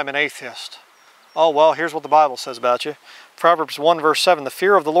me. I'm an atheist. Oh, well, here's what the Bible says about you. Proverbs 1 verse 7. The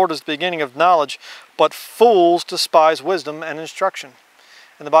fear of the Lord is the beginning of knowledge, but fools despise wisdom and instruction.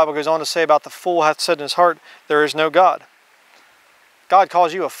 And the Bible goes on to say about the fool hath said in his heart, there is no God. God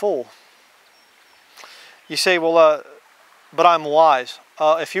calls you a fool. You say, well, but I'm wise.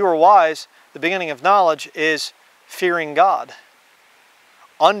 If you are wise, the beginning of knowledge is fearing God.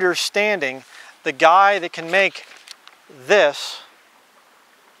 Understanding the guy that can make this,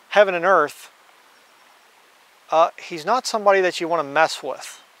 heaven and earth, he's not somebody that you want to mess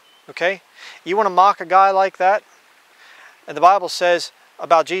with. Okay? You want to mock a guy like that? And the Bible says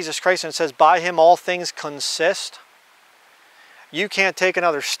about Jesus Christ, and it says, by Him all things consist. You can't take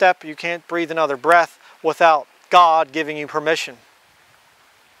another step, you can't breathe another breath without God giving you permission.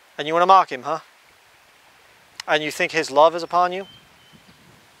 And you want to mock Him, huh? And you think His love is upon you?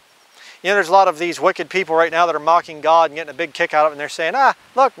 There's a lot of these wicked people right now that are mocking God and getting a big kick out of it, and they're saying,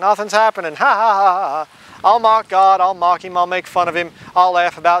 look, nothing's happening. Ha, ha, ha, ha. I'll mock God, I'll mock Him, I'll make fun of Him, I'll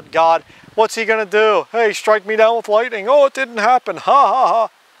laugh about God. What's He going to do? Hey, strike me down with lightning. Oh, it didn't happen. Ha, ha, ha.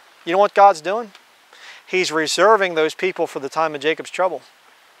 You know what God's doing? He's reserving those people for the time of Jacob's trouble.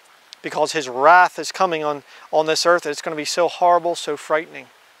 because his wrath is coming on this earth. It's going to be so horrible, so frightening.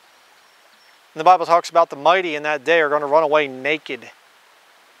 And the Bible talks about the mighty in that day are going to run away naked.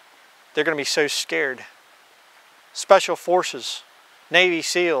 They're going to be so scared. Special forces, Navy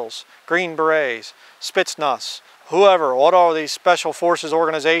SEALs, Green Berets, Spetsnaz, whoever, what are these special forces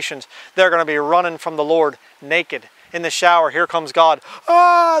organizations, they're going to be running from the Lord naked. In the shower, here comes God.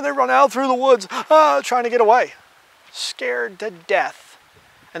 They run out through the woods, trying to get away. Scared to death.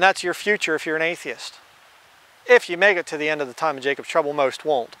 And that's your future if you're an atheist. If you make it to the end of the time of Jacob's trouble, most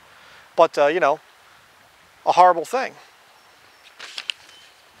won't. But, you know, a horrible thing.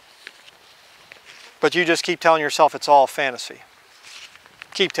 But you just keep telling yourself it's all fantasy.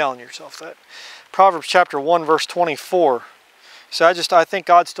 Keep telling yourself that. Proverbs chapter 1, verse 24. So I think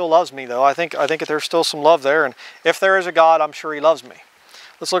God still loves me, though. I think there's still some love there. And if there is a God, I'm sure he loves me.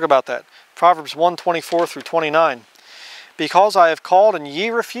 Let's look about that. Proverbs 1, 24 through 29. Because I have called and ye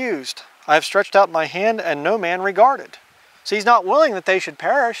refused. I have stretched out my hand and no man regarded. See, he's not willing that they should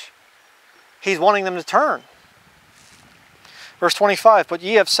perish. He's wanting them to turn. Verse 25, but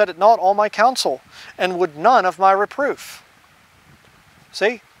ye have set at naught all my counsel, and would none of my reproof.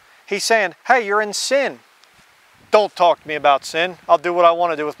 See? He's saying, hey, you're in sin. Don't talk to me about sin. I'll do what I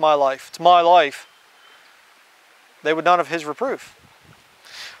want to do with my life. It's my life. They would none of his reproof.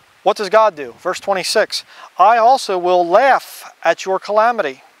 What does God do? Verse 26, I also will laugh at your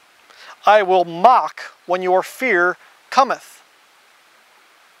calamity. I will mock when your fear cometh.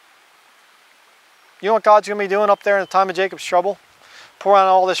 You know what God's going to be doing up there in the time of Jacob's trouble? Pouring out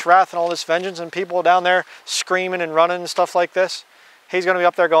all this wrath and all this vengeance, and people down there screaming and running and stuff like this. He's going to be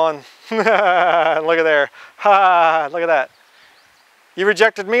up there going, look at there, ha, look at that. You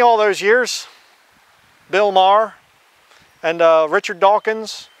rejected me all those years, Bill Maher and Richard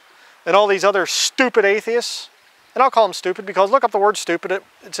Dawkins and all these other stupid atheists. And I'll call them stupid because look up the word stupid.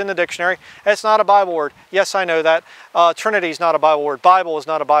 It's in the dictionary. It's not a Bible word. Yes, I know that. Trinity is not a Bible word. Bible is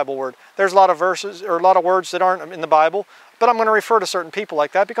not a Bible word. There's a lot of verses or a lot of words that aren't in the Bible, but I'm going to refer to certain people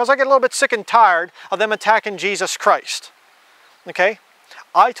like that because I get a little bit sick and tired of them attacking Jesus Christ. Okay?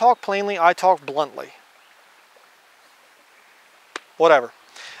 I talk plainly. I talk bluntly. Whatever.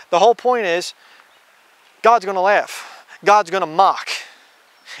 The whole point is God's going to laugh. God's going to mock.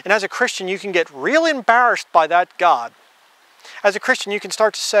 And as a Christian, you can get real embarrassed by that God. As a Christian, you can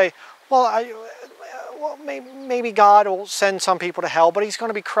start to say, well, maybe God will send some people to hell, but he's going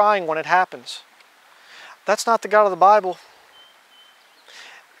to be crying when it happens. That's not the God of the Bible.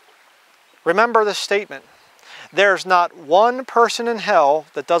 Remember this statement. There's not one person in hell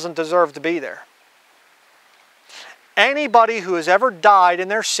that doesn't deserve to be there. Anybody who has ever died in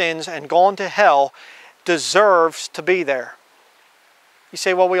their sins and gone to hell deserves to be there. You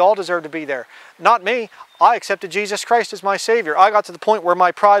say, well, we all deserve to be there. Not me. I accepted Jesus Christ as my Savior. I got to the point where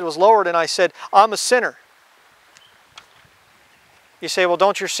my pride was lowered and I said, I'm a sinner. You say, well,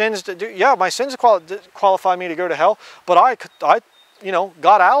 don't your sins do? Yeah, my sins qualify me to go to hell, but I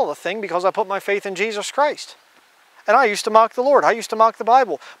got out of the thing because I put my faith in Jesus Christ. And I used to mock the Lord. I used to mock the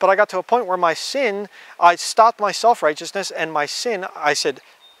Bible. But I got to a point where my sin, I stopped my self-righteousness and my sin, I said,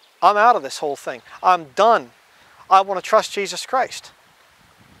 I'm out of this whole thing. I'm done. I want to trust Jesus Christ.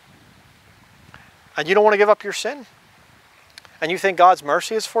 And you don't want to give up your sin? And you think God's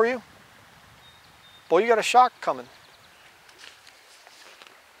mercy is for you? Boy, you got a shock coming.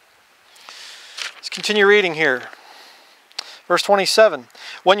 Let's continue reading here. Verse 27,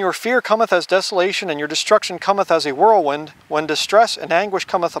 when your fear cometh as desolation, and your destruction cometh as a whirlwind, when distress and anguish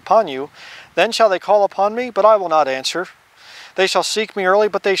cometh upon you, then shall they call upon me, but I will not answer. They shall seek me early,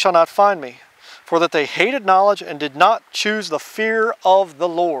 but they shall not find me. For that they hated knowledge, and did not choose the fear of the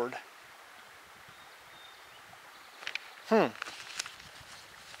Lord.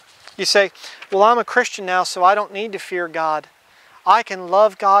 You say, well, I'm a Christian now, so I don't need to fear God. I can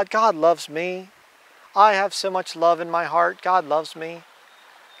love God. God loves me. I have so much love in my heart. God loves me.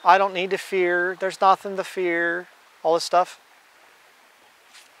 I don't need to fear. There's nothing to fear. All this stuff.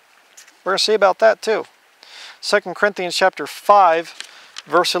 We're going to see about that too. 2 Corinthians chapter 5,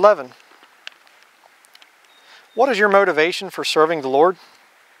 verse 11. What is your motivation for serving the Lord?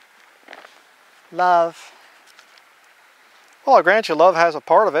 Love. Well, I grant you love has a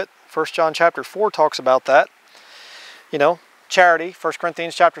part of it. 1 John chapter 4 talks about that. You know, charity, 1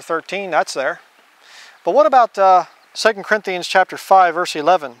 Corinthians chapter 13, that's there. But what about 2 Corinthians chapter 5, verse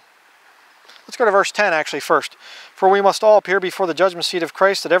 11? Let's go to verse 10 actually first. For we must all appear before the judgment seat of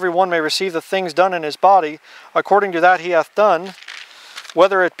Christ, that every one may receive the things done in his body, according to that he hath done,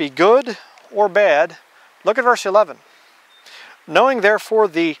 whether it be good or bad. Look at verse 11. Knowing therefore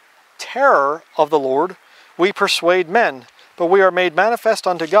the terror of the Lord, we persuade men. but we are made manifest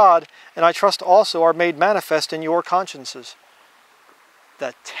unto God, and I trust also are made manifest in your consciences.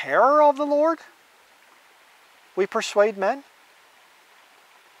 The terror of the Lord? We persuade men?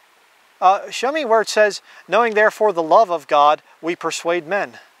 Show me where it says, knowing therefore the love of God, we persuade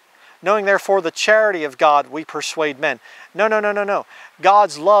men. Knowing therefore the charity of God, we persuade men. No, no, no, no, no.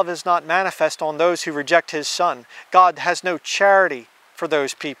 God's love is not manifest on those who reject His Son. God has no charity for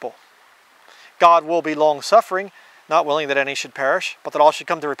those people. God will be long-suffering, not willing that any should perish, but that all should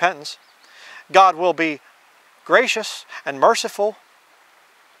come to repentance. God will be gracious and merciful.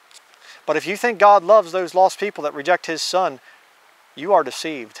 But if you think God loves those lost people that reject His Son, you are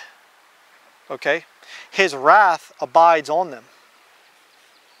deceived. Okay? His wrath abides on them.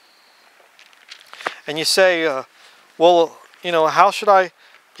 And you say, well, how should I,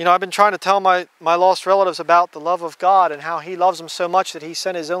 I've been trying to tell my lost relatives about the love of God and how He loves them so much that He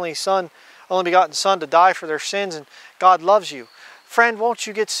sent His only begotten Son to die for their sins, and God loves you. Friend, won't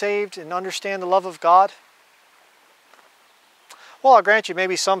you get saved and understand the love of God? Well, I'll grant you,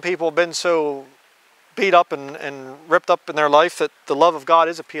 maybe some people have been so beat up and ripped up in their life that the love of God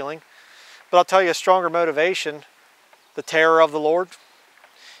is appealing. But I'll tell you a stronger motivation, the terror of the Lord.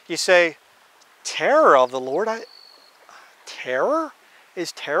 You say, terror of the Lord? Terror?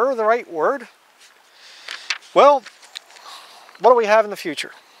 Is terror the right word? Well, what do we have in the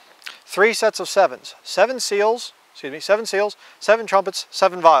future? 3 sets of sevens. 7 seals, 7 trumpets,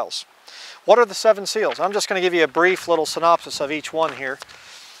 7 vials. What are the 7 seals? I'm just going to give you a brief little synopsis of each one here,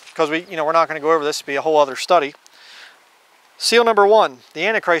 because we're not going to go over this. It'll be a whole other study. Seal number 1, the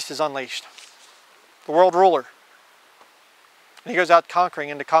Antichrist is unleashed, the world ruler. And he goes out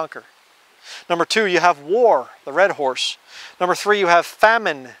conquering and to conquer. Number 2, you have war, the red horse. Number 3, you have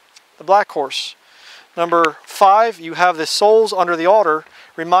famine, the black horse. Number 5, you have the souls under the altar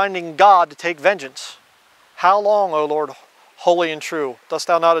reminding God to take vengeance. How long, O Lord, holy and true, dost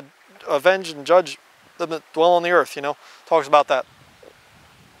thou not avenge and judge them that dwell on the earth? Talks about that.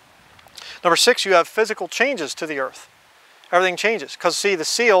 Number 6, you have physical changes to the earth. Everything changes. Because see, the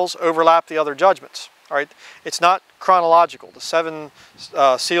seals overlap the other judgments. All right? It's not chronological. The 7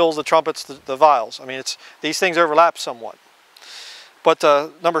 seals, the trumpets, the vials. I mean, these things overlap somewhat. But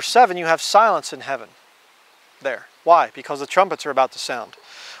number 7, you have silence in heaven. There. Why? Because the trumpets are about to sound.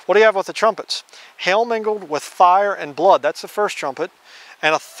 What do you have with the trumpets? Hail mingled with fire and blood. That's the first trumpet.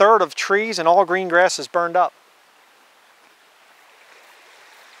 And 1/3 of trees and all green grass is burned up.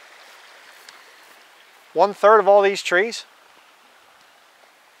 1/3 of all these trees.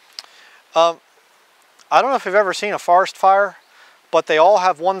 I don't know if you've ever seen a forest fire, but they all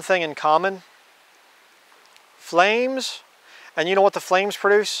have one thing in common. Flames. And you know what the flames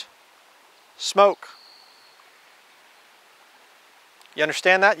produce? Smoke. You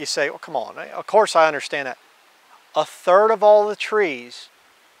understand that? You say, oh, come on. Of course I understand that. 1/3 of all the trees,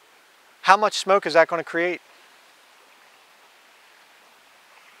 how much smoke is that going to create?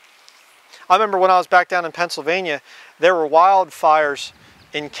 I remember when I was back down in Pennsylvania, there were wildfires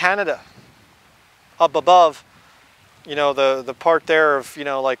in Canada, up above, the part there of,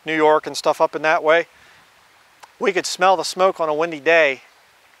 like New York and stuff up in that way. We could smell the smoke on a windy day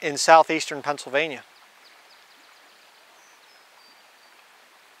in southeastern Pennsylvania.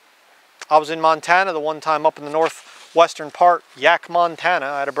 I was in Montana the one time, up in the northwestern part, Yak, Montana.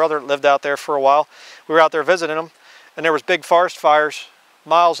 I had a brother that lived out there for a while. We were out there visiting him, and there was big forest fires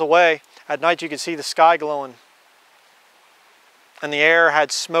miles away. At night you could see the sky glowing, and the air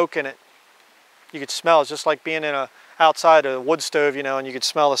had smoke in it. You could smell it, just like being outside a wood stove, and you could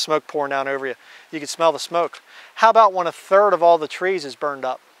smell the smoke pouring down over you. You could smell the smoke. How about when 1/3 of all the trees is burned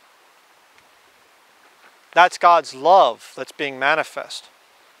up? That's God's love that's being manifest.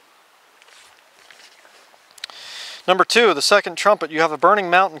 Number 2, the second trumpet, you have a burning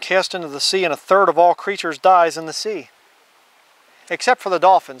mountain cast into the sea, and 1/3 of all creatures dies in the sea. Except for the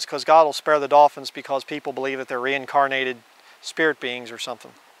dolphins, because God will spare the dolphins because people believe that they're reincarnated spirit beings or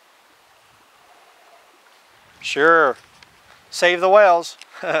something. Sure. Save the whales.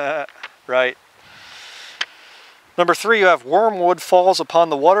 Right. Number 3, you have wormwood falls upon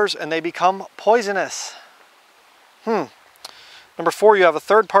the waters and they become poisonous. Number 4, you have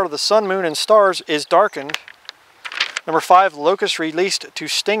 1/3 part of the sun, moon, and stars is darkened. Number 5, locusts released to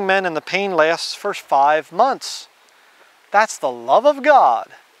sting men, and the pain lasts for 5 months. That's the love of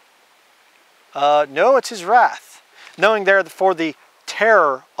God. No, it's His wrath. Knowing therefore the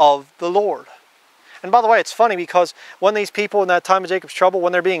terror of the Lord. And by the way, it's funny because when these people in that time of Jacob's trouble,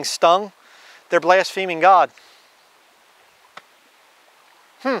 when they're being stung, they're blaspheming God.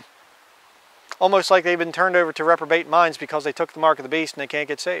 Almost like they've been turned over to reprobate minds because they took the mark of the beast and they can't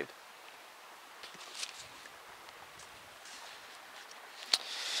get saved.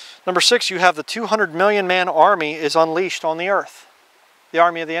 Number 6, you have the 200 million man army is unleashed on the earth. The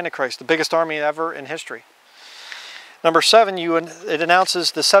army of the Antichrist, the biggest army ever in history. Number 7, it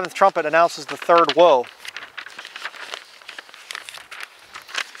announces, the 7th trumpet announces the 3rd woe.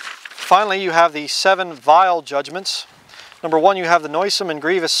 Finally, you have the 7 vial judgments. Number 1, you have the noisome and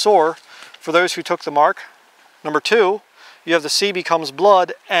grievous sore for those who took the mark. Number 2, you have the sea becomes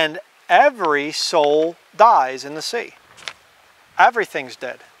blood and every soul dies in the sea. Everything's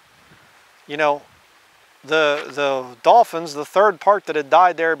dead. You know, the dolphins, the 3rd part that had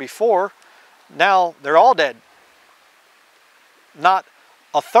died there before, now they're all dead. Not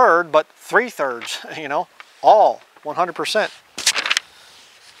a third, but 3/3, you know, all, 100%.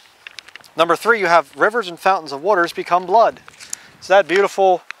 Number 3, you have rivers and fountains of waters become blood. So that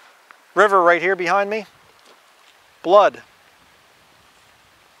beautiful river right here behind me, blood.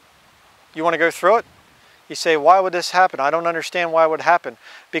 You want to go through it? You say, why would this happen? I don't understand why it would happen.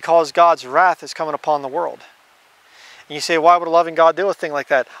 Because God's wrath is coming upon the world. And you say, why would a loving God do a thing like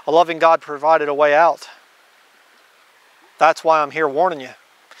that? A loving God provided a way out. That's why I'm here warning you.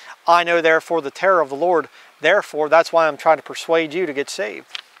 I know therefore the terror of the Lord. Therefore, that's why I'm trying to persuade you to get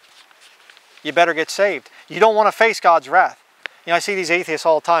saved. You better get saved. You don't want to face God's wrath. You know, I see these atheists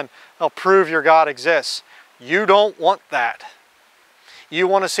all the time. They'll prove your God exists. You don't want that. You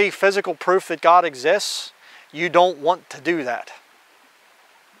want to see physical proof that God exists? You don't want to do that.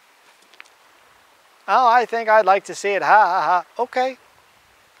 Oh, I think I'd like to see it. Ha, ha, ha. Okay.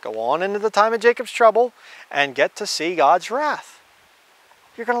 Go on into the time of Jacob's trouble and get to see God's wrath.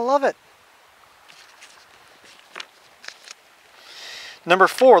 You're going to love it. Number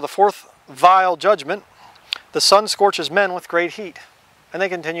 4, the 4th vile judgment. The sun scorches men with great heat, and they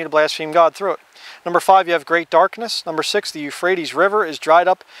continue to blaspheme God through it. Number 5, you have great darkness. Number 6, the Euphrates River is dried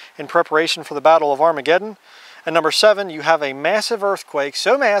up in preparation for the battle of Armageddon. And number 7, you have a massive earthquake,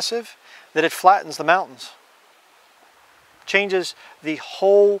 so massive that it flattens the mountains. Changes the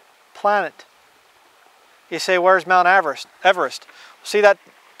whole planet. You say, where's Mount Everest? See that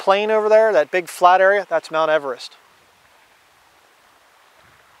plain over there, that big flat area? That's Mount Everest.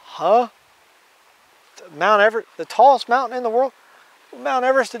 Huh? Mount Everest, the tallest mountain in the world? Mount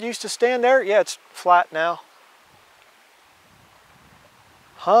Everest that used to stand there? Yeah, it's flat now.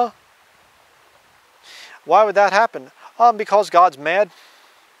 Huh? Why would that happen? Because God's mad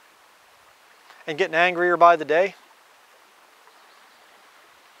and getting angrier by the day.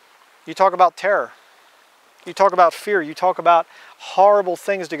 You talk about terror. You talk about fear. You talk about horrible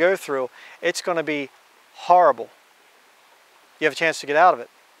things to go through. It's going to be horrible. You have a chance to get out of it.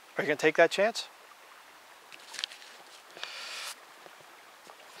 Are you going to take that chance?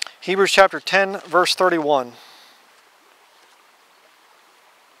 Hebrews chapter 10, verse 31.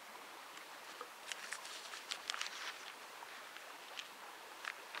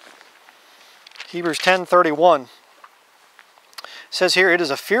 Hebrews 10:31 says here, it is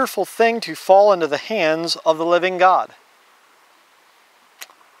a fearful thing to fall into the hands of the living God.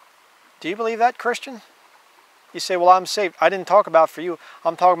 Do you believe that, Christian? You say, well, I'm saved. I didn't talk about for you.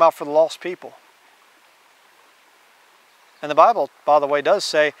 I'm talking about for the lost people. And the Bible, by the way, does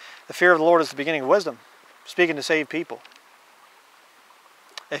say the fear of the Lord is the beginning of wisdom, speaking to saved people.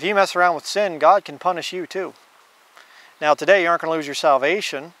 If you mess around with sin, God can punish you too. Now today you aren't going to lose your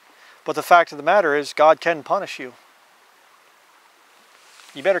salvation, but the fact of the matter is God can punish you.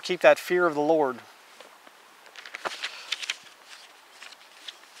 You better keep that fear of the Lord.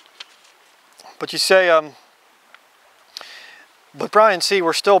 But you say, but Brian, see,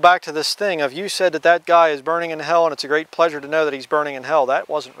 we're still back to this thing of you said that that guy is burning in hell and it's a great pleasure to know that he's burning in hell. That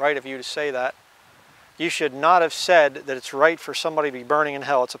wasn't right of you to say that. You should not have said that it's right for somebody to be burning in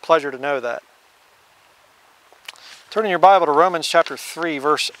hell. It's a pleasure to know that. Turn in your Bible to Romans chapter 3,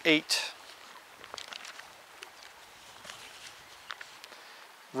 verse 8.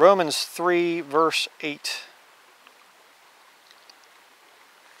 Romans 3, verse 8.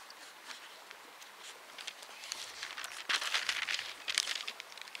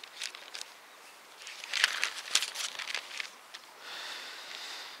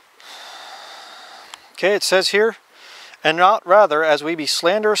 Okay, it says here, and not rather as we be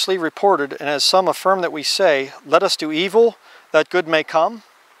slanderously reported, and as some affirm that we say, let us do evil, that good may come.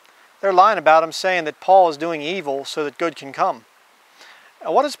 They're lying about him, saying that Paul is doing evil so that good can come.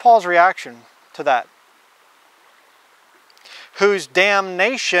 Now, what is Paul's reaction to that? Whose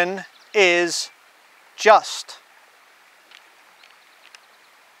damnation is just.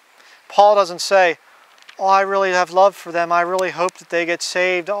 Paul doesn't say, oh, I really have love for them. I really hope that they get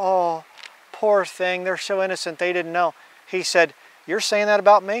saved. Oh, poor thing. They're so innocent. They didn't know. He said, you're saying that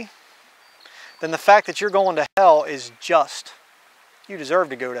about me? Then the fact that you're going to hell is just. You deserve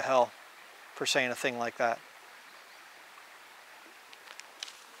to go to hell for saying a thing like that.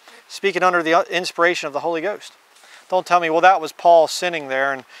 Speaking under the inspiration of the Holy Ghost. Don't tell me, well, that was Paul sinning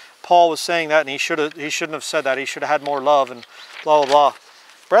there, and Paul was saying that, and he shouldn't have said that. He should have had more love, and blah, blah, blah.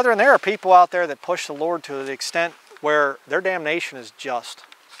 Brethren, there are people out there that push the Lord to the extent where their damnation is just.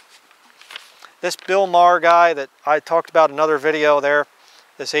 This Bill Maher guy that I talked about in another video there,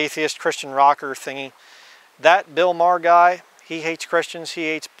 this atheist Christian rocker thingy, that Bill Maher guy, he hates Christians, he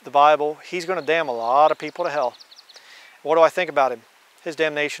hates the Bible. He's going to damn a lot of people to hell. What do I think about him? His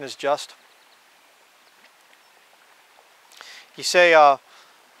damnation is just. You say,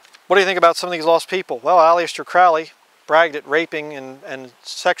 what do you think about some of these lost people? Well, Aleister Crowley bragged at raping and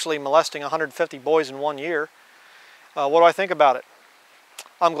sexually molesting 150 boys in 1 year. What do I think about it?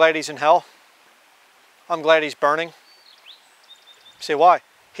 I'm glad he's in hell. I'm glad he's burning. You say, why?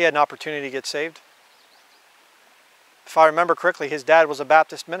 He had an opportunity to get saved. If I remember correctly, his dad was a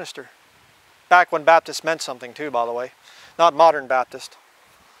Baptist minister. Back when Baptist meant something too, by the way. Not modern Baptist.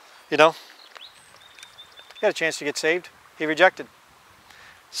 You know? He had a chance to get saved. He rejected.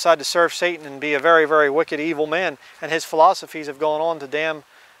 Decided to serve Satan and be a very, very wicked, evil man. And his philosophies have gone on to damn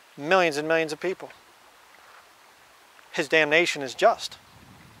millions and millions of people. His damnation is just.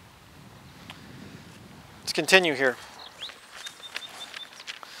 Let's continue here.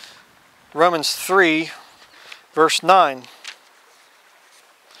 Romans 3, verse 9.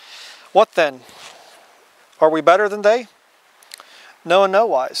 What then? Are we better than they? No, in no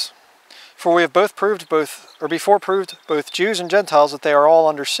wise. For we have before proved both Jews and Gentiles that they are all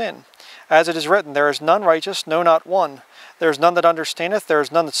under sin. As it is written, there is none righteous, no, not one. There is none that understandeth, there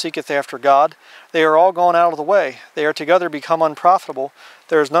is none that seeketh after God. They are all gone out of the way. They are together become unprofitable.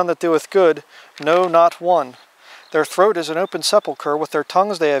 There is none that doeth good, no, not one. Their throat is an open sepulchre. With their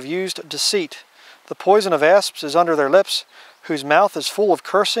tongues they have used deceit. The poison of asps is under their lips, whose mouth is full of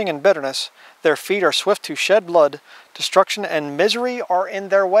cursing and bitterness. Their feet are swift to shed blood. Destruction and misery are in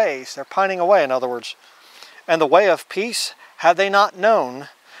their ways. They're pining away, in other words. And the way of peace have they not known.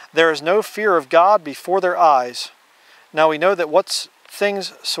 There is no fear of God before their eyes. Now we know that what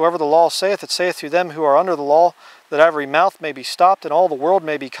things soever the law saith, it saith to them who are under the law, that every mouth may be stopped, and all the world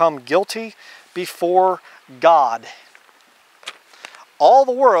may become guilty before God. All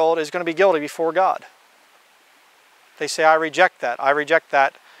the world is going to be guilty before God. They say, I reject that. I reject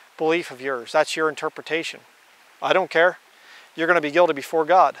that belief of yours. That's your interpretation. I don't care. You're going to be guilty before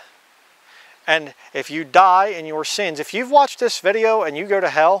God. And if you die in your sins, if you've watched this video and you go to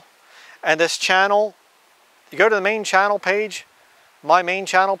hell, and this channel, you go to the main channel page, my main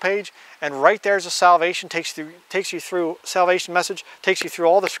channel page, and right there's a salvation, takes you through salvation message, takes you through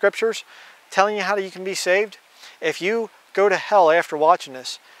all the scriptures, telling you how you can be saved. If you go to hell after watching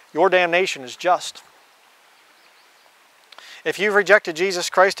this, your damnation is just. If you've rejected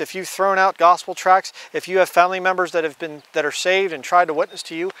Jesus Christ, if you've thrown out gospel tracts, if you have family members that are saved and tried to witness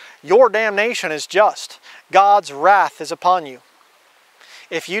to you, your damnation is just. God's wrath is upon you.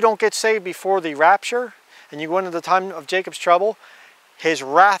 If you don't get saved before the rapture and you go into the time of Jacob's trouble, his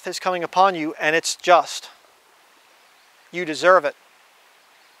wrath is coming upon you, and it's just. You deserve it.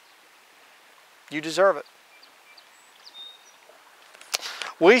 You deserve it.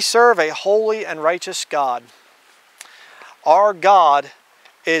 We serve a holy and righteous God. Our God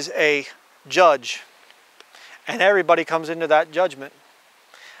is a judge, and everybody comes into that judgment.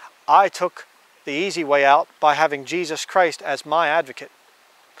 I took the easy way out by having Jesus Christ as my advocate,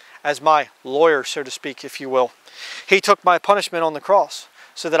 as my lawyer, so to speak, if you will. He took my punishment on the cross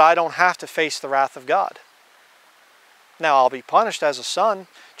so that I don't have to face the wrath of God. Now, I'll be punished as a son,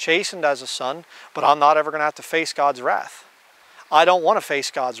 chastened as a son, but I'm not ever going to have to face God's wrath. I don't want to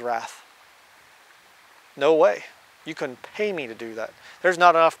face God's wrath. No way. You couldn't pay me to do that. There's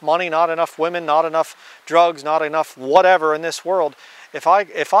not enough money, not enough women, not enough drugs, not enough whatever in this world. If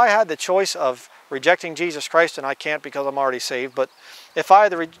I had the choice of rejecting Jesus Christ, and I can't because I'm already saved, but if I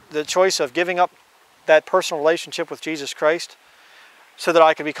had the choice of giving up that personal relationship with Jesus Christ so that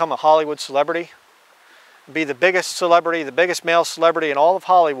I could become a Hollywood celebrity, be the biggest celebrity, the biggest male celebrity in all of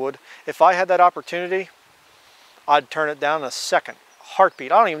Hollywood, if I had that opportunity, I'd turn it down in a second,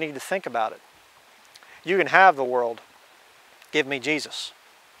 heartbeat. I don't even need to think about it. You can have the world. Give me Jesus.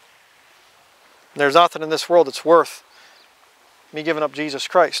 There's nothing in this world that's worth me giving up Jesus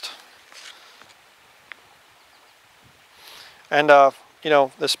Christ. And, you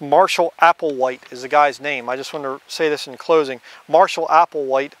know, this Marshall Applewhite is the guy's name. I just want to say this in closing. Marshall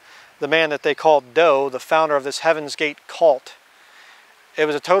Applewhite, the man that they called Doe, the founder of this Heaven's Gate cult. It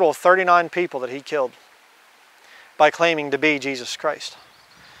was a total of 39 people that he killed by claiming to be Jesus Christ.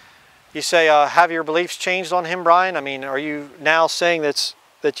 You say, have your beliefs changed on him, Brian? I mean, are you now saying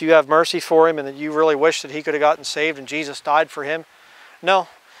that you have mercy for him and that you really wish that he could have gotten saved and Jesus died for him? No,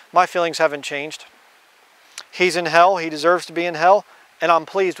 my feelings haven't changed. He's in hell. He deserves to be in hell. And I'm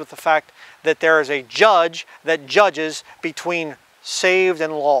pleased with the fact that there is a judge that judges between saved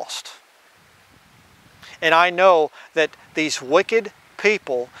and lost. And I know that these wicked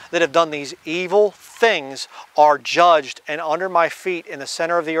people that have done these evil things are judged and under my feet in the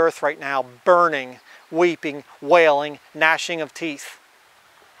center of the earth right now, burning, weeping, wailing, gnashing of teeth.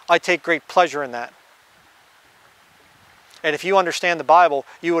 I take great pleasure in that. And if you understand the Bible,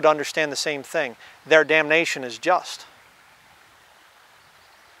 you would understand the same thing. Their damnation is just.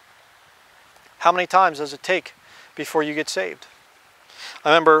 How many times does it take before you get saved? I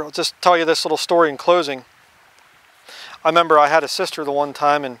remember, I'll just tell you this little story in closing. I remember I had a sister the one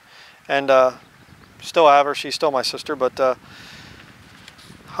time, and still have her. She's still my sister, but I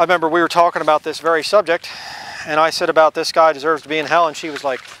remember we were talking about this very subject, and I said about this guy deserves to be in hell, and she was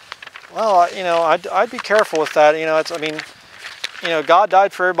like, well, you know, I'd be careful with that. You know, I mean, you know, God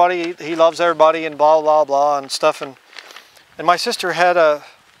died for everybody. He loves everybody, and blah blah blah and stuff. And my sister had a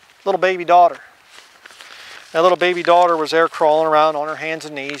little baby daughter. That little baby daughter was there crawling around on her hands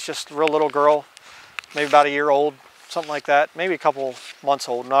and knees, just a real little girl, maybe about a year old, something like that, maybe a couple months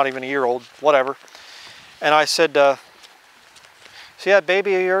old, not even a year old, whatever. And I said, see that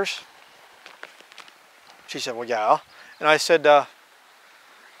baby of yours? She said, well, yeah. And I said, that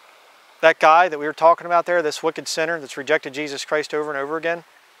guy that we were talking about there, this wicked sinner that's rejected Jesus Christ over and over again?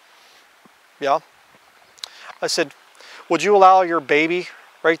 Yeah. I said, would you allow your baby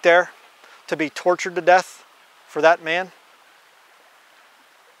right there to be tortured to death for that man?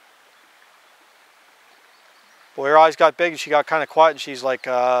 Well, her eyes got big and she got kind of quiet, and she's like,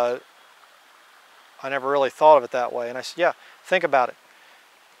 I never really thought of it that way. And I said, yeah, think about it.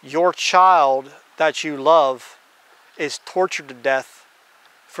 Your child that you love is tortured to death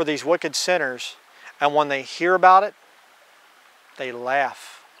for these wicked sinners, and when they hear about it, they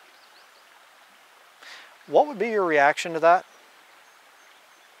laugh. What would be your reaction to that?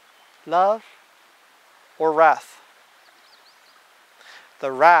 Love or wrath?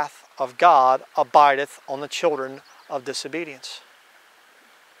 The wrath of God abideth on the children of disobedience.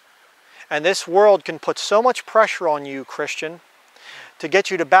 And this world can put so much pressure on you, Christian, to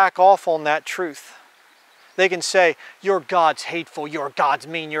get you to back off on that truth. They can say, your God's hateful, your God's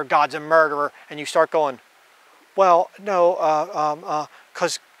mean, your God's a murderer. And you start going, well, no,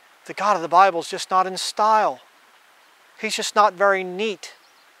 because the God of the Bible is just not in style. He's just not very neat.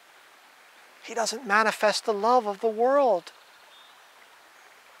 He doesn't manifest the love of the world.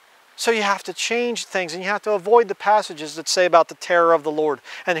 So you have to change things, and you have to avoid the passages that say about the terror of the Lord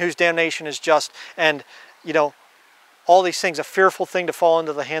and whose damnation is just, and, you know, all these things, a fearful thing to fall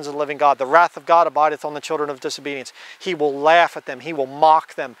into the hands of the living God. The wrath of God abideth on the children of disobedience. He will laugh at them. He will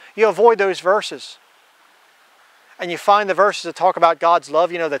mock them. You avoid those verses. And you find the verses that talk about God's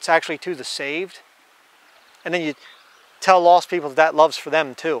love, you know, that's actually to the saved. And then you tell lost people that that love's for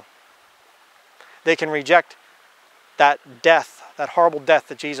them too. They can reject that death, that horrible death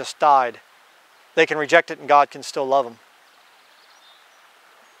that Jesus died. They can reject it, and God can still love them.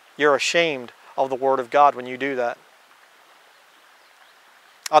 You're ashamed of the Word of God when you do that.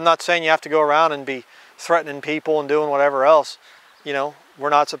 I'm not saying you have to go around and be threatening people and doing whatever else. You know, we're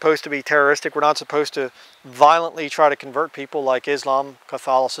not supposed to be terroristic. We're not supposed to violently try to convert people like Islam,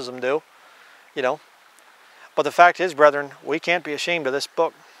 Catholicism do. You know. But the fact is, brethren, we can't be ashamed of this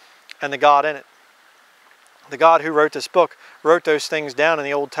book and the God in it. The God who wrote this book wrote those things down in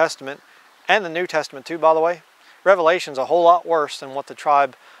the Old Testament and the New Testament too, by the way. Revelation's a whole lot worse than what the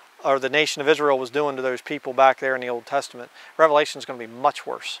tribe or the nation of Israel was doing to those people back there in the Old Testament. Revelation's going to be much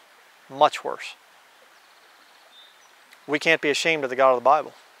worse. Much worse. We can't be ashamed of the God of the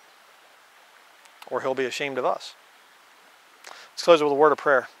Bible, or He'll be ashamed of us. Let's close with a word of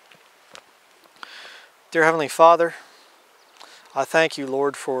prayer. Dear Heavenly Father, I thank you,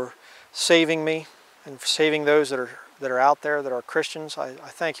 Lord, for saving me and for saving those that are out there that are Christians. I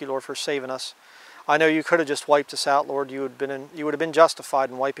thank you, Lord, for saving us. I know you could have just wiped us out, Lord. You would have been justified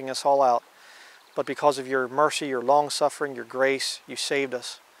in wiping us all out. But because of your mercy, your long-suffering, your grace, you saved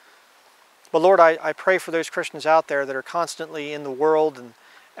us. But Lord, I pray for those Christians out there that are constantly in the world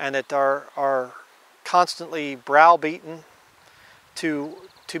and that are constantly browbeaten to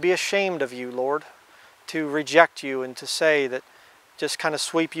be ashamed of you, Lord, to reject you and to say that, just kind of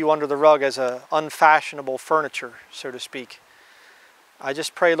sweep you under the rug as a unfashionable furniture, so to speak. I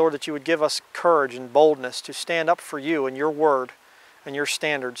just pray, Lord, that you would give us courage and boldness to stand up for you and your word and your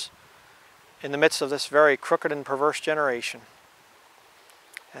standards in the midst of this very crooked and perverse generation.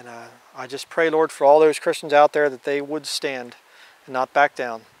 And I just pray, Lord, for all those Christians out there that they would stand and not back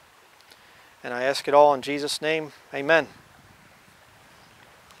down. And I ask it all in Jesus' name. Amen.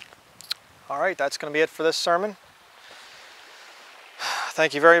 All right, that's going to be it for this sermon.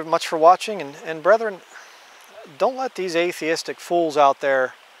 Thank you very much for watching. And brethren, don't let these atheistic fools out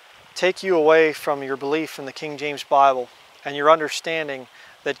there take you away from your belief in the King James Bible and your understanding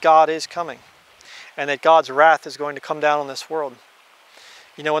that God is coming and that God's wrath is going to come down on this world.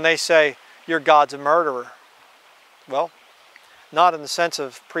 You know, when they say, your God's a murderer, well, not in the sense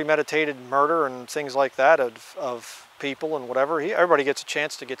of premeditated murder and things like that of people and whatever. Everybody gets a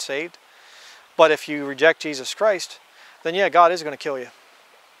chance to get saved. But if you reject Jesus Christ, then yeah, God is going to kill you.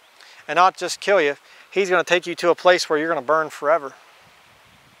 And not just kill you, He's going to take you to a place where you're going to burn forever.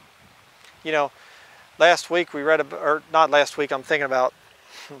 You know, last week we read, or not last week, I'm thinking about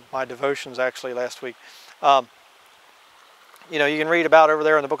my devotions actually last week. You know, you can read about over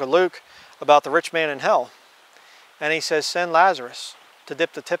there in the book of Luke about the rich man in hell. And he says, send Lazarus to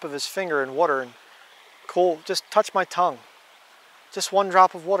dip the tip of his finger in water and cool, just touch my tongue. Just one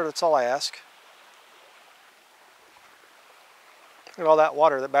drop of water, that's all I ask. Look at all that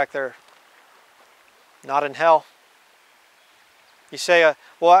water that back there. Not in hell. You say,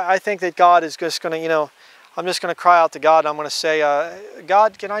 well, I think that God is just going to, you know, I'm just going to cry out to God and I'm going to say,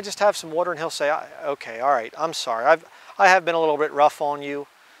 God, can I just have some water? And He'll say, okay, all right, I'm sorry. I have been a little bit rough on you.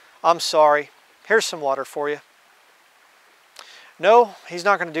 I'm sorry. Here's some water for you. No, He's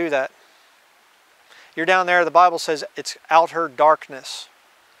not going to do that. You're down there, the Bible says it's outer darkness.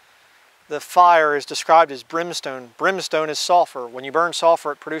 The fire is described as brimstone. Brimstone is sulfur. When you burn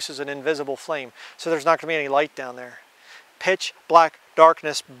sulfur, it produces an invisible flame. So there's not going to be any light down there. Pitch black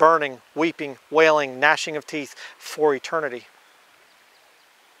darkness, burning, weeping, wailing, gnashing of teeth for eternity.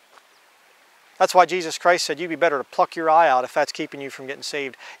 That's why Jesus Christ said, you'd be better to pluck your eye out if that's keeping you from getting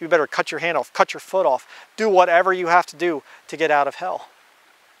saved. You'd better cut your hand off, cut your foot off. Do whatever you have to do to get out of hell.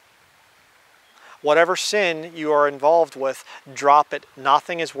 Whatever sin you are involved with, drop it.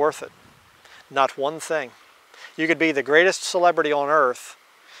 Nothing is worth it. Not one thing. You could be the greatest celebrity on earth,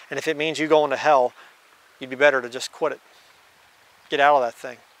 and if it means you going to hell, you'd be better to just quit it. Get out of that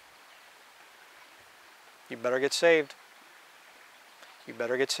thing. You better get saved. You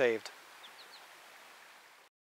better get saved.